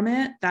on from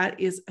it, that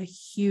is a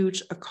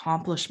huge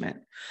accomplishment.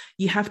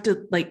 You have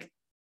to like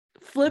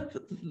flip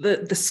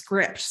the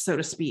script, so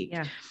to speak,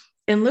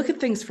 and look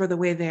at things for the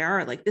way they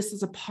are. Like, this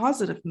is a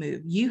positive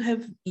move. You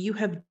have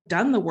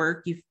done the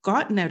work, you've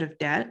gotten out of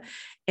debt,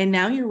 and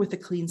now you're with a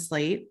clean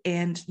slate,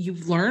 and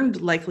you've learned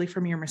likely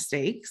from your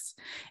mistakes.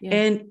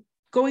 And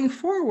going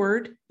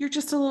forward, you're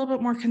just a little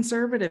bit more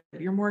conservative.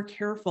 You're more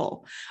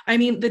careful. I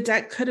mean, the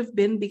debt could have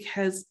been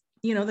because,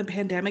 the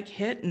pandemic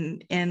hit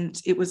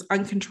and it was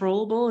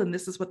uncontrollable, and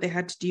this is what they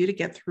had to do to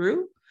get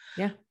through.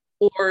 Yeah.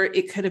 Or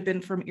it could have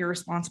been from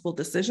irresponsible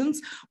decisions.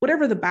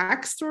 Whatever the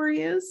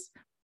backstory is,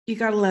 you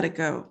got to let it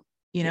go.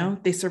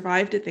 They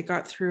survived it, they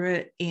got through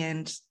it,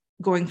 and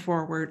going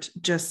forward,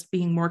 just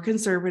being more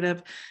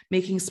conservative,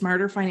 making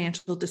smarter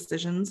financial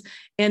decisions,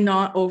 and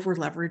not over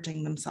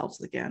leveraging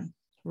themselves again.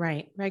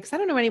 Right. Because I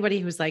don't know anybody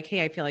who's like,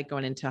 hey, I feel like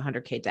going into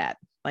 100K debt.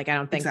 Like, I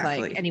don't think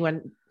like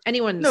anyone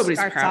Nobody's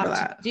starts proud off of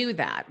that. to do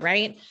that.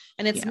 Right.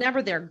 And it's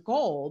never their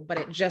goal, but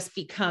it just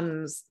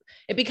becomes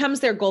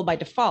their goal by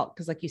default.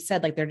 Cause like you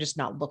said, like, they're just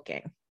not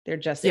looking. They're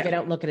just, if they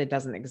don't look at it,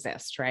 doesn't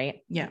exist.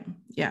 Right. Yeah.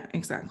 Yeah,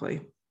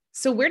 exactly.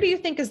 So where do you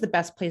think is the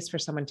best place for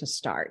someone to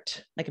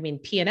start? Like, I mean,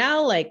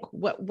 P&L, like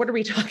what are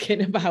we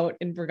talking about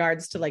in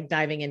regards to like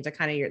diving into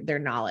kind of their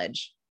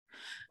knowledge?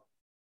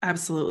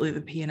 Absolutely.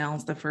 The P&L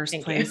is the first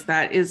place.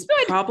 That is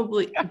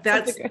probably,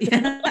 that's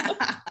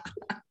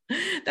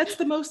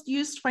the most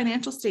used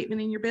financial statement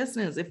in your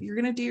business. If you're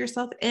going to do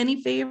yourself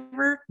any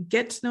favor,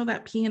 get to know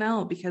that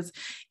P&L, because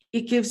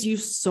it gives you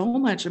so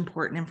much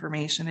important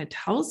information. It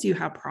tells you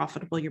how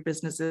profitable your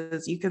business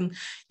is. You can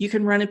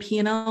run a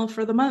P&L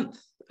for the month,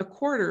 a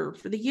quarter,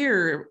 for the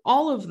year,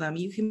 all of them.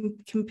 You can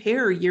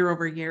compare year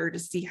over year to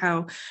see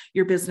how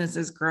your business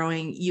is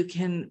growing. You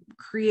can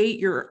create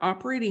your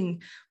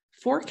operating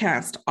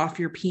forecast off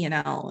your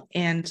P&L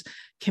and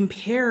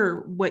compare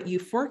what you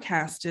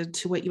forecasted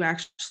to what you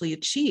actually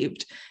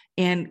achieved,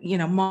 and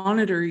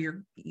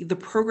monitor the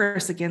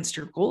progress against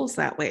your goals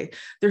that way.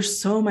 There's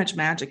so much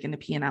magic in the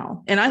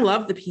P&L, and I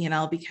love the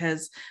P&L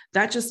because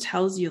that just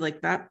tells you,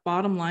 like, that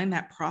bottom line,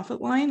 that profit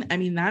line. I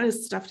mean, that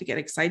is stuff to get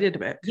excited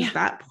about, because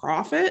that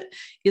profit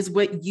is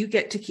what you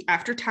get to keep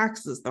after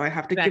taxes, though I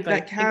have to give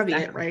that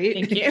caveat, right?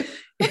 Thank you.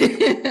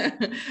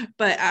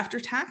 But after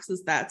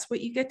taxes, that's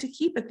what you get to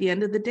keep at the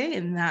end of the day,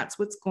 and that's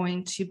what's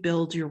going to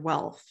build your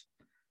wealth.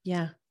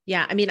 Yeah.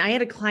 I mean, I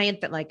had a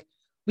client that like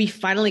we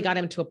finally got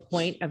him to a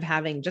point of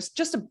having just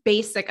a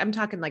basic, I'm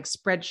talking like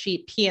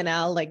spreadsheet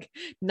P&L, like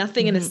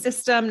nothing in a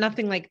system,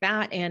 nothing like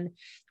that. And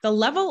the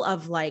level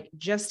of like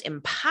just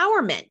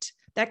empowerment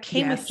that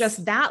came with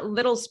just that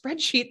little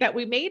spreadsheet that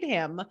we made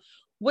him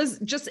was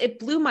just, it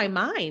blew my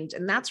mind.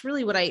 And that's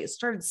really what I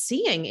started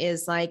seeing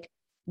is like,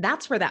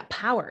 that's where that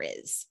power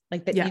is.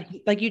 Like that,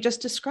 like you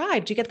just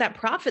described, you get that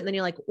profit and then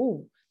you're like,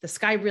 oh, the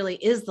sky really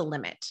is the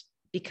limit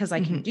because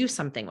I can do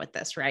something with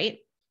this. Right.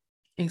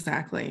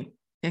 Exactly.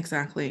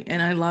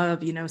 And I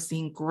love,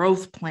 seeing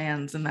growth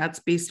plans, and that's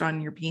based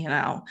on your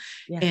P&L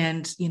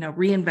and,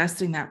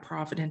 reinvesting that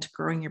profit into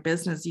growing your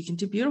business. You can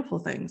do beautiful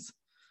things.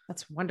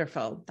 That's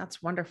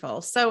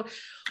wonderful. So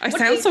I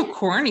sound so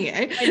corny.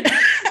 Eh?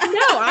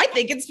 No, I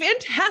think it's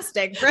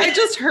fantastic. Right? I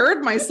just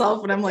heard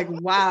myself and I'm like,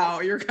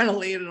 wow, you're kind of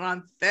laying it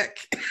on thick.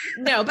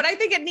 No, but I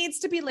think it needs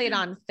to be laid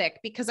on thick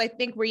because I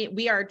think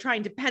we are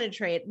trying to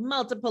penetrate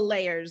multiple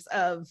layers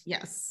of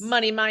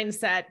money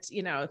mindset,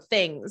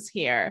 things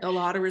here. A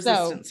lot of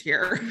resistance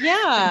here.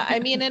 Yeah. I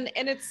mean,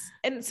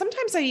 and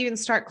sometimes I even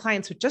start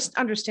clients with just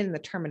understanding the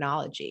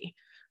terminology.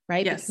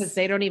 Right. Yes. Because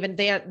they don't even,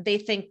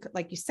 they think,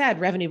 like you said,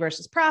 revenue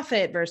versus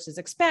profit versus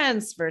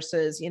expense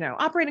versus,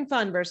 operating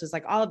fund versus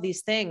like all of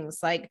these things.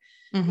 Like,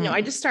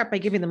 I just start by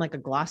giving them like a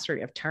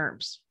glossary of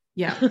terms.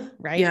 Yeah.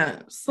 Right.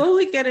 Yeah.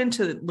 Slowly get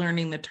into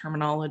learning the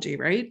terminology,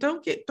 right?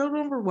 Don't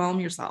overwhelm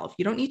yourself.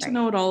 You don't need to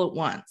know it all at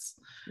once.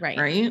 Right.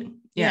 Right.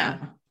 Yeah.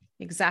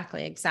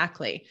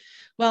 Exactly.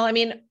 Well, I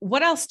mean,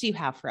 what else do you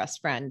have for us,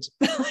 friend?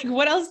 Like,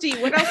 what else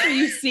are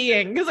you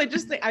seeing? Because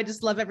I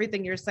just love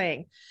everything you're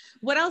saying.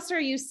 What else are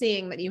you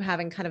seeing that you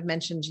haven't kind of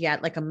mentioned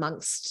yet, like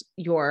amongst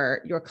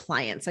your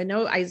clients? I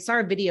know I saw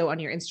a video on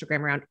your Instagram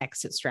around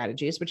exit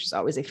strategies, which is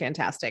always a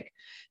fantastic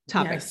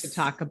topic to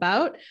talk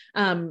about.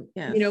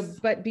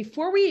 But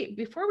before we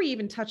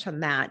even touch on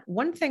that,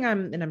 one thing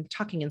I'm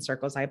talking in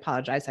circles. I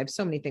apologize. I have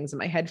so many things in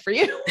my head for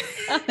you.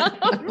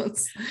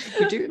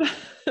 You do.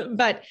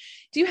 But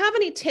do you have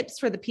any tips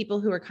for the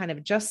people who are kind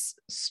of just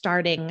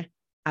starting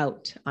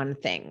out on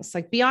things,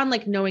 like beyond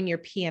like knowing your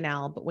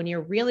P&L, but when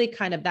you're really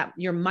kind of that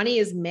your money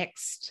is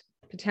mixed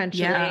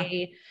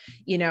potentially,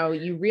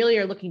 you really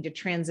are looking to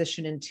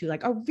transition into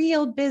like a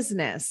real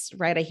business,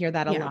 right? I hear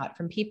that a lot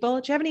from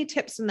people. Do you have any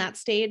tips in that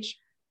stage?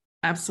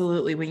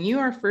 Absolutely. When you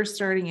are first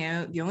starting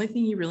out, the only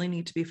thing you really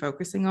need to be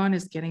focusing on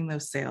is getting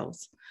those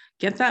sales.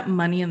 Get that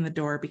money in the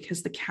door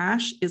because the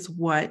cash is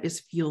what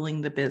is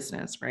fueling the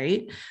business,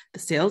 right? The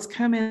sales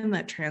come in,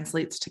 that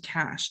translates to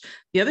cash.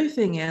 The other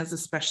thing is,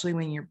 especially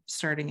when you're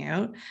starting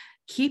out,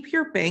 keep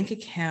your bank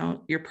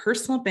account, your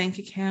personal bank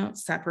account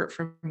separate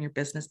from your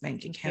business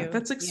bank account.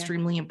 That's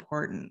extremely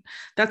important.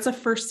 That's a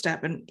first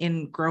step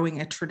in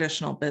growing a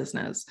traditional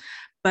business.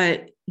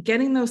 But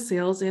getting those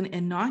sales in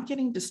and not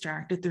getting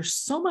distracted. There's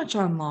so much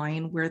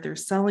online where they're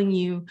selling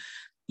you,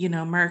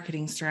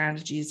 marketing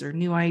strategies or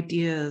new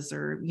ideas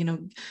or,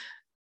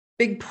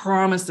 big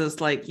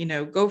promises like,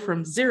 go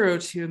from 0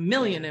 to 1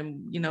 million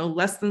in,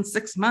 less than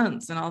 6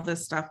 months and all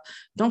this stuff.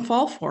 Don't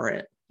fall for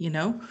it,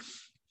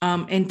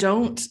 and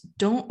don't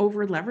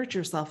over leverage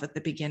yourself at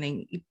the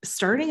beginning.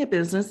 Starting a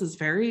business is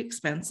very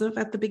expensive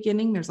at the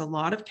beginning. There's a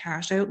lot of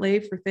cash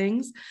outlay for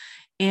things,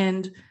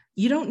 and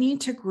you don't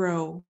need to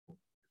grow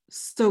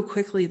so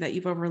quickly that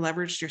you've over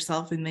leveraged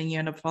yourself and then you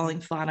end up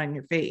falling flat on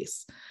your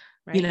face.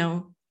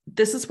 Right.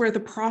 This is where the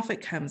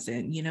profit comes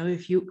in.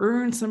 If you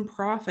earn some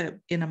profit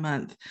in a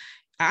month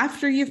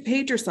after you've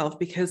paid yourself,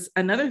 because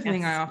another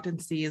thing I often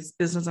see is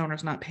business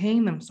owners not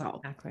paying themselves.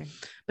 Exactly.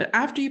 But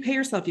after you pay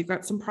yourself, you've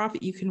got some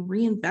profit, you can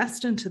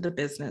reinvest into the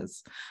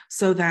business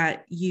so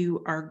that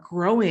you are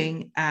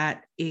growing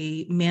at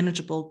a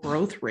manageable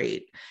growth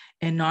rate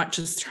and not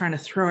just trying to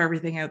throw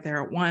everything out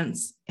there at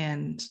once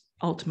and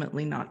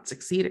ultimately not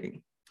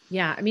succeeding.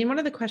 Yeah. I mean, one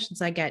of the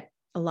questions I get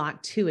a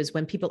lot too is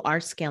when people are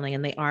scaling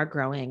and they are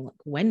growing, like,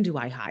 when do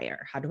I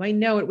hire? How do I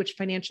know at which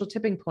financial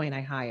tipping point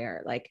I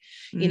hire? Like,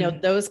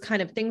 those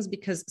kind of things,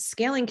 because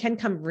scaling can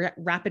come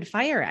rapid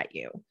fire at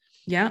you.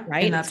 Yeah.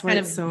 Right. And that's why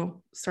it's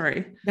so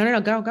sorry.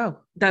 No, go.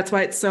 That's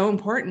why it's so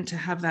important to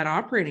have that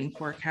operating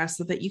forecast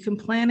so that you can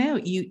plan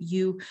out.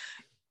 You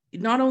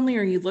not only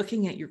are you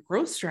looking at your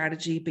growth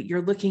strategy, but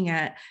you're looking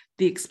at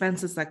the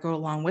expenses that go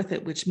along with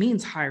it, which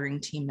means hiring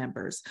team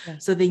members.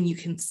 Yes. So then you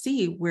can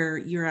see where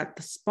you're at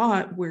the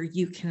spot where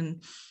you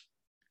can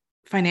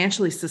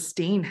financially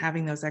sustain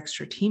having those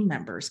extra team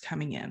members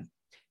coming in.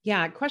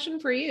 Yeah. Question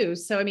for you.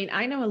 So, I mean,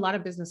 I know a lot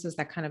of businesses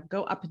that kind of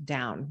go up and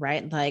down,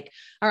 right? Like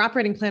our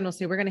operating plan will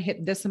say, we're going to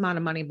hit this amount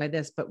of money by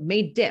this, but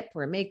may dip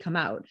or it may come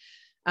out.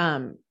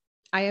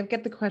 I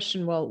get the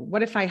question, well,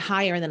 what if I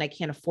hire and then I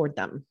can't afford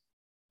them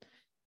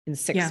in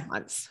 6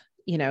 months?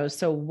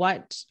 So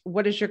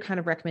what is your kind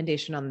of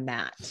recommendation on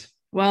that?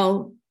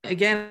 Well,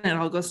 again, it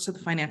all goes to the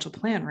financial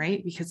plan,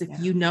 right? Because if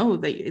you know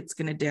that it's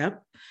going to dip,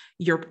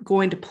 you're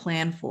going to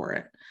plan for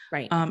it.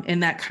 Right.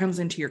 And that comes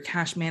into your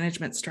cash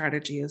management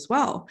strategy as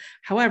well.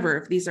 However,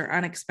 if these are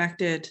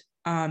unexpected,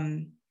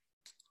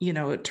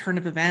 a turn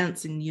of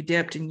events and you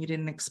dipped and you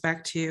didn't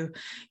expect to,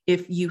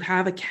 if you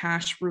have a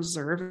cash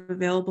reserve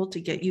available to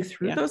get you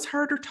through those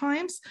harder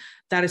times,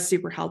 that is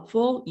super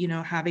helpful.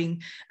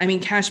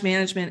 Cash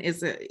management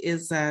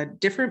is a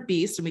different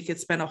beast, and we could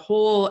spend a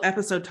whole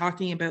episode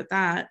talking about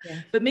that,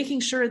 but making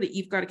sure that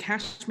you've got a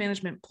cash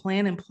management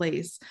plan in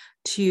place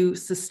to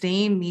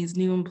sustain these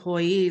new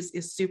employees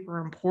is super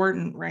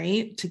important,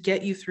 right? To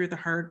get you through the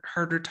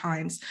harder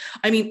times.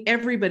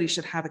 Everybody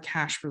should have a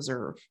cash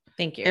reserve.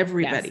 Thank you.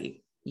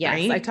 Everybody. Yes.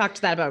 Right? I talk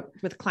to that about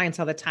with clients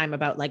all the time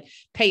about like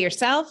pay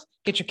yourself,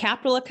 get your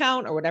capital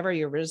account or whatever,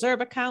 your reserve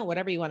account,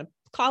 whatever you want to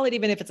call it,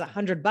 even if it's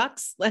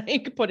 $100,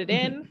 like put it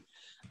in.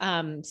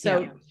 Can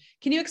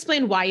you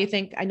explain why you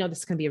think, I know this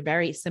is going to be a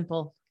very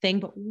simple thing,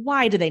 but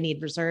why do they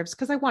need reserves?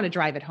 Because I want to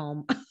drive it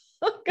home.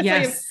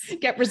 Yes. I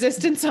get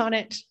resistance on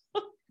it.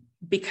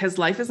 Because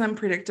life is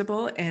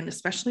unpredictable. And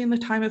especially in the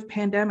time of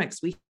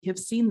pandemics, we have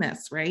seen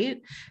this,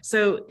 right?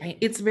 So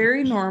it's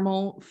very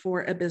normal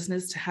for a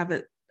business to have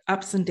it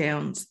ups and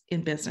downs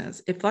in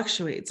business. It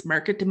fluctuates.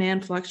 Market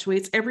demand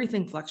fluctuates.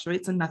 Everything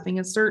fluctuates and nothing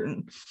is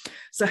certain.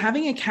 So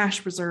having a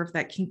cash reserve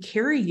that can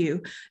carry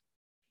you,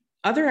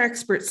 other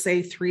experts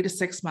say 3 to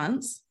 6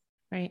 months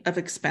of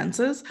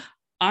expenses.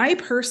 I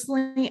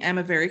personally am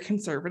a very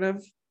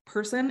conservative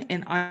person,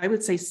 and I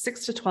would say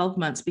 6 to 12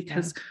 months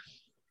because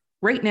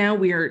right now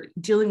we are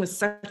dealing with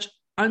such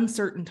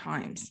uncertain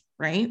times,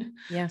 right?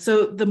 Yeah.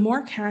 So the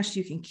more cash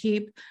you can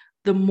keep,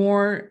 the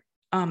more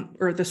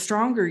or the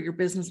stronger your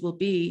business will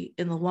be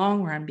in the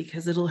long run,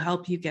 because it'll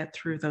help you get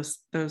through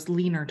those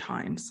leaner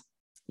times.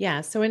 Yeah.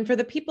 So, and for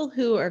the people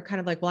who are kind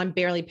of like, well, I'm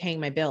barely paying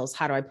my bills,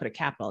 how do I put a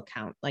capital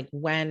account? Like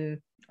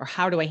when, or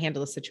how do I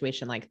handle a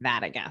situation like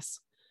that? I guess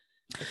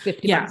like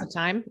 50 bucks a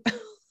time.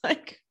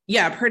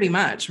 Pretty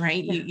much.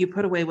 Right. Yeah. You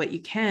put away what you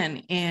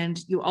can, and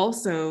you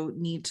also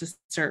need to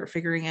start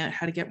figuring out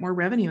how to get more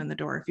revenue in the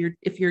door.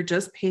 If you're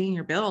just paying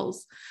your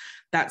bills,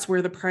 that's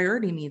where the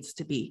priority needs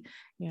to be.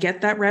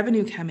 Get that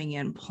revenue coming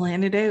in,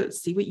 plan it out,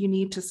 see what you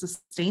need to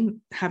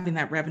sustain having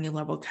that revenue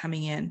level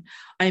coming in.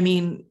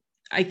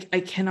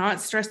 I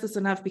cannot stress this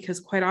enough, because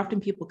quite often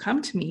people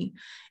come to me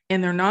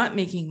and they're not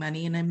making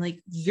money. And I'm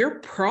like, your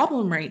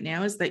problem right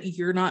now is that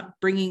you're not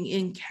bringing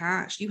in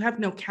cash. You have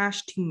no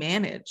cash to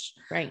manage.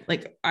 Right.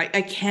 Like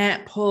I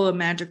can't pull a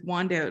magic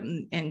wand out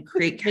and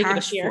create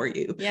cash for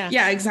you.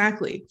 Yeah,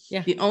 exactly.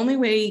 Yeah. The only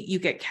way you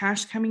get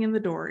cash coming in the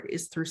door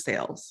is through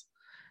sales.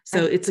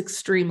 So it's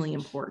extremely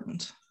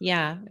important.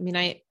 Yeah.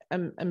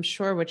 I'm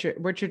sure what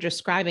you're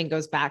describing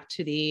goes back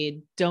to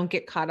the don't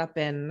get caught up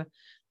in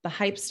the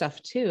hype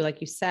stuff too.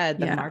 Like you said,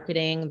 the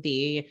marketing,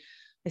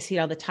 I see it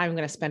all the time. I'm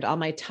going to spend all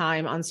my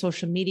time on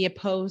social media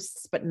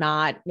posts, but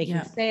not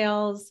making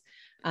sales.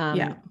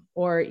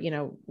 Or,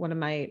 one of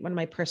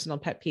my personal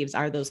pet peeves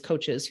are those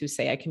coaches who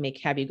say I can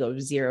have you go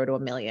 0 to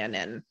 $1 million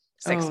in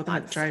 6 months.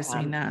 That drives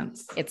me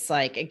nuts. It's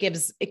like, it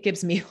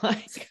gives me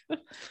like,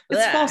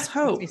 it's false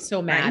hope. Makes me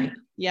so mad. Right?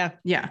 Yeah.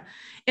 Yeah.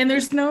 And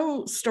there's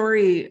no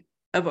story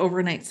of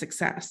overnight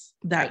success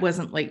that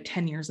wasn't like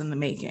 10 years in the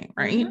making.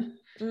 Right.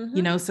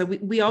 Mm-hmm. So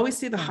we always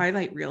see the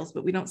highlight reels,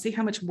 but we don't see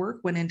how much work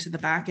went into the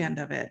back end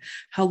of it,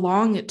 how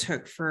long it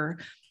took for,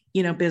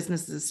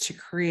 businesses to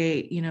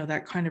create,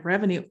 that kind of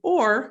revenue,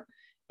 or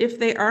if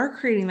they are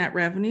creating that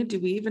revenue, do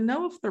we even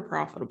know if they're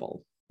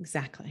profitable?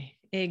 Exactly.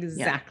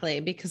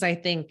 Because I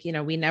think,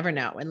 we never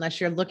know unless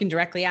you're looking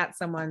directly at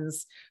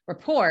someone's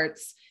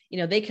reports.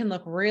 They can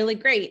look really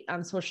great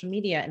on social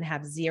media and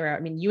have zero.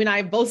 You and I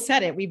have both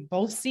said it. We've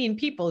both seen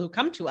people who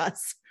come to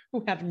us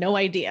who have no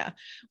idea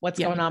what's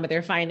going on with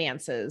their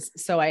finances.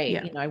 So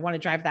I want to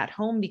drive that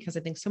home, because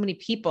I think so many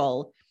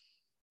people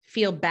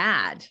feel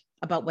bad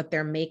about what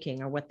they're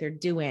making or what they're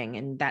doing,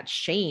 and that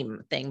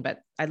shame thing. But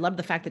I love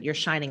the fact that you're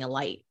shining a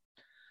light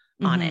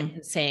on it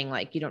and saying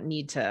like, you don't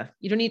need to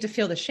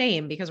feel the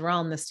shame, because we're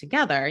all in this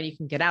together. You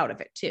can get out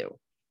of it too.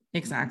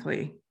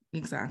 Exactly.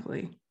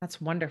 That's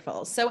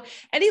wonderful. So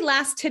any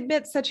last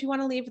tidbits that you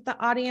want to leave with the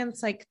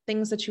audience, like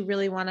things that you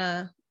really want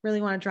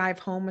to drive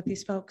home with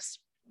these folks?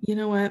 You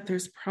know what?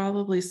 There's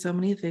probably so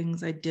many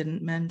things I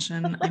didn't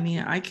mention.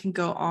 I can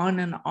go on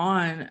and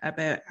on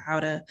about how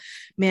to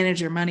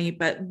manage your money,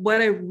 but what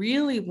I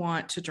really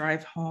want to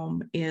drive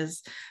home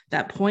is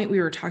that point we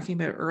were talking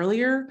about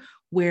earlier,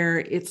 where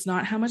it's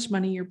not how much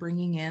money you're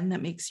bringing in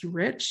that makes you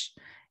rich.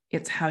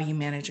 It's how you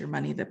manage your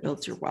money that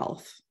builds your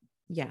wealth.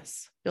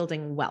 Yes.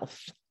 Building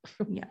wealth.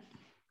 Yeah.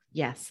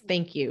 Yes.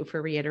 Thank you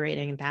for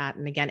reiterating that.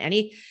 And again,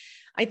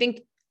 I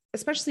think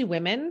especially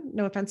women,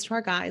 no offense to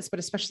our guys, but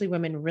especially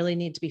women really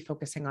need to be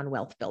focusing on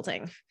wealth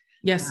building.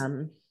 Yes.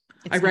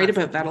 I write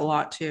about that a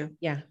lot too.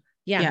 Yeah.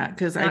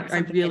 Because I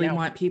really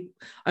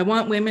I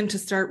want women to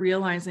start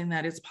realizing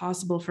that it's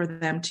possible for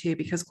them too,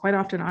 because quite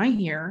often I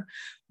hear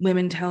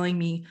women telling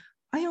me,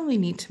 I only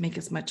need to make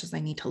as much as I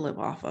need to live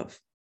off of.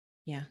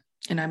 Yeah.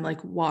 And I'm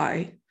like,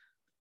 why?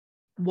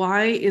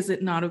 Why is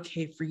it not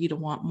okay for you to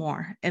want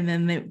more? And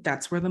then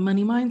that's where the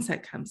money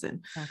mindset comes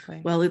in. Exactly.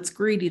 Well, it's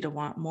greedy to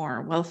want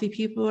more. Wealthy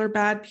people are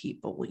bad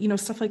people,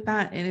 stuff like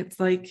that. And it's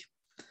like,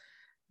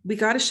 we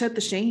got to shed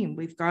the shame.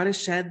 We've got to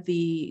shed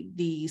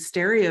the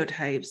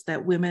stereotypes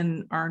that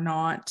women are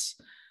not,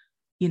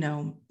 you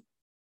know,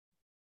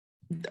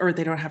 or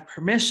they don't have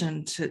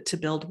permission to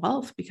build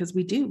wealth, because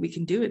we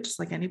can do it just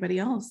like anybody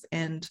else.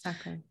 And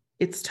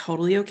it's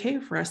totally okay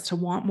for us to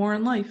want more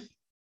in life.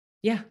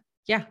 Yeah.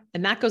 Yeah.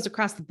 And that goes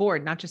across the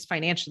board, not just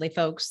financially,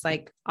 folks,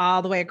 like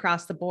all the way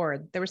across the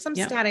board. There was some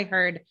stat I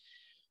heard,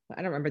 I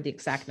don't remember the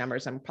exact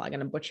numbers. I'm probably going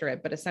to butcher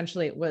it, but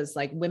essentially it was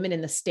like women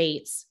in the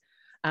States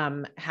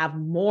have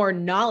more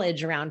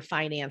knowledge around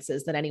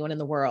finances than anyone in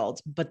the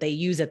world, but they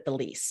use it the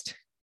least.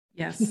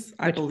 Yes,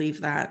 I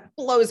believe that.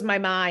 Blows my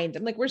mind.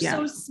 I'm like, we're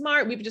so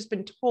smart. We've just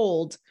been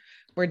told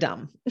we're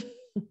dumb.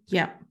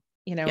 Yeah.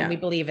 You know, and we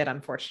believe it,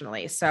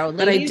 unfortunately. So,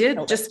 but I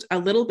did just a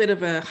little bit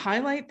of a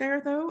highlight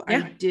there, though.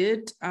 Yeah.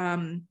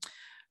 I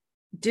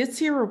did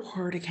see a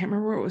report. I can't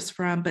remember where it was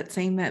from, but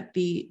saying that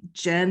the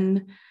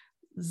Gen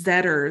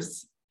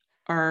Zers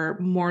are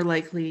more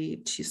likely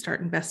to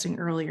start investing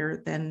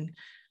earlier than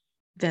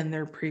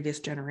their previous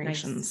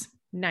generations.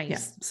 Nice. Yeah.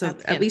 So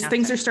at least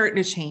things are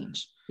starting to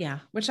change. Yeah.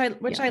 Which I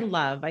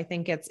love. I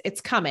think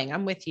it's coming.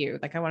 I'm with you.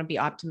 Like, I want to be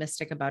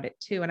optimistic about it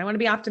too. And I want to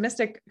be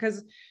optimistic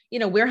because, you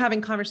know, we're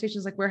having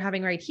conversations like we're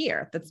having right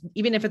here. That's,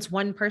 even if it's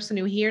one person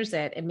who hears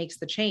it, it makes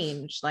the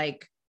change.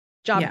 Like,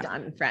 job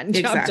done, friend.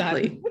 Job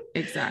done.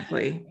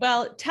 Exactly.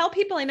 Well, tell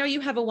people, I know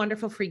you have a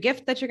wonderful free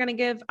gift that you're going to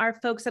give our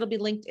folks. That'll be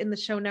linked in the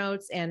show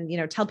notes, and, you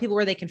know, tell people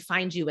where they can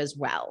find you as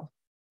well.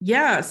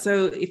 Yeah.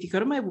 So if you go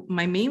to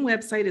my main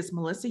website is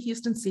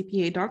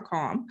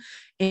melissahoustoncpa.com,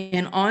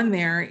 and on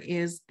there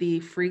is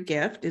the free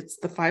gift. It's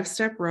the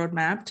 5-step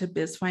roadmap to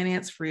biz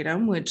finance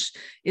freedom, which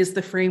is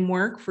the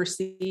framework for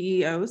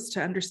CEOs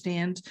to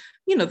understand,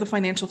 you know, the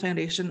financial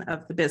foundation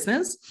of the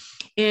business.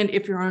 And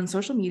if you're on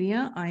social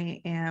media,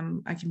 I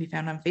can be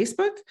found on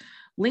Facebook,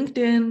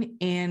 LinkedIn,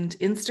 and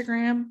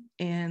Instagram,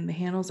 and the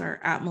handles are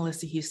at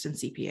Melissa Houston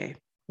CPA.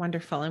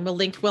 Wonderful. And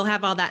we'll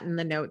have all that in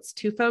the notes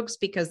too, folks,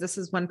 because this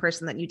is one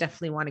person that you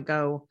definitely want to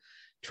go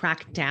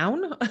track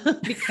down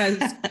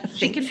because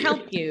she can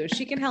help you.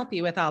 She can help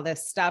you with all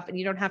this stuff, and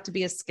you don't have to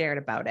be as scared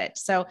about it.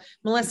 So,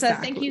 Melissa,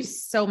 Thank you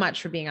so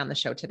much for being on the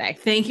show today.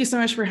 Thank you so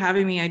much for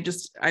having me.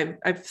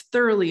 I've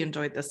thoroughly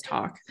enjoyed this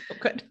talk. Oh,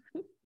 good.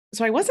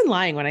 So I wasn't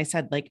lying when I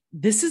said, like,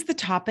 this is the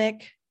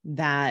topic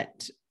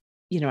that,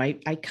 you know, I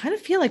kind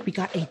of feel like we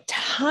got a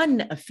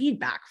ton of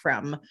feedback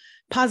from,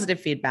 positive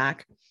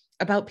feedback,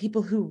 about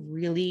people who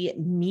really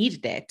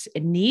needed it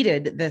and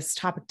needed this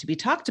topic to be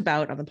talked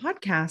about on the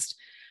podcast.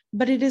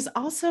 But it is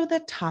also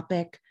the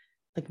topic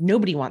like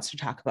nobody wants to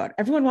talk about.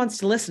 Everyone wants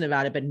to listen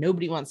about it, but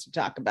nobody wants to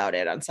talk about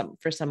it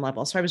for some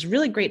level. So I was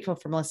really grateful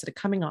for Melissa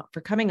coming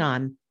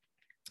on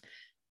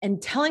and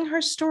telling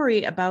her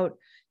story about,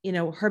 you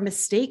know, her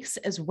mistakes,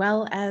 as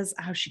well as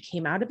how she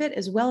came out of it,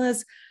 as well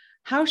as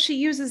how she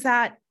uses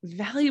that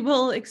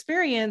valuable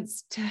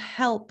experience to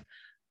help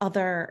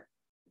other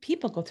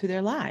people go through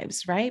their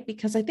lives, right?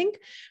 Because I think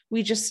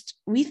we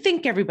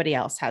think everybody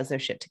else has their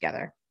shit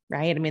together,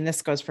 right? I mean,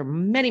 this goes for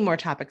many more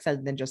topics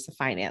other than just the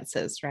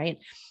finances, right?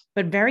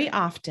 But very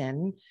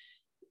often,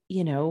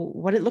 you know,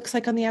 what it looks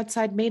like on the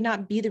outside may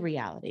not be the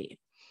reality.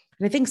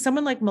 And I think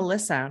someone like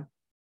Melissa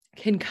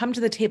can come to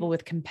the table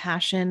with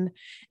compassion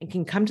and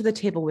can come to the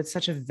table with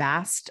such a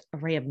vast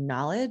array of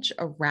knowledge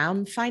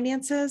around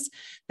finances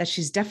that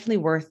she's definitely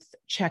worth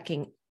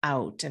checking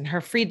out. And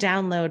her free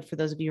download for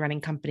those of you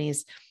running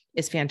companies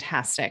is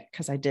fantastic,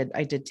 because I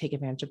did take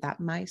advantage of that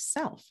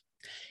myself.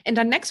 And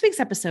on next week's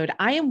episode,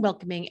 I am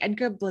welcoming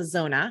Edgar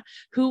Blazona,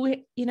 who,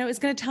 you know, is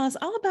going to tell us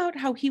all about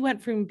how he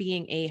went from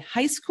being a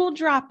high school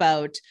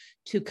dropout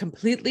to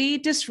completely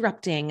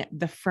disrupting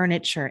the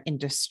furniture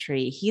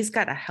industry. He's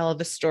got a hell of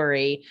a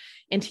story,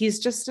 and he's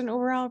just an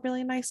overall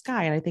really nice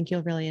guy. And I think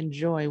you'll really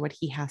enjoy what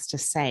he has to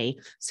say.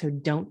 So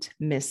don't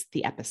miss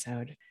the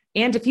episode.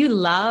 And if you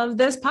love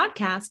this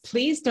podcast,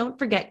 please don't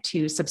forget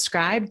to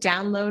subscribe,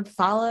 download,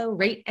 follow,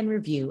 rate, and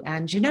review.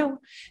 And, you know,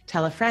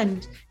 tell a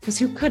friend, because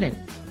who couldn't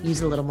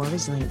use a little more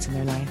resilience in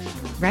their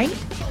life, right?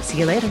 See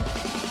you later.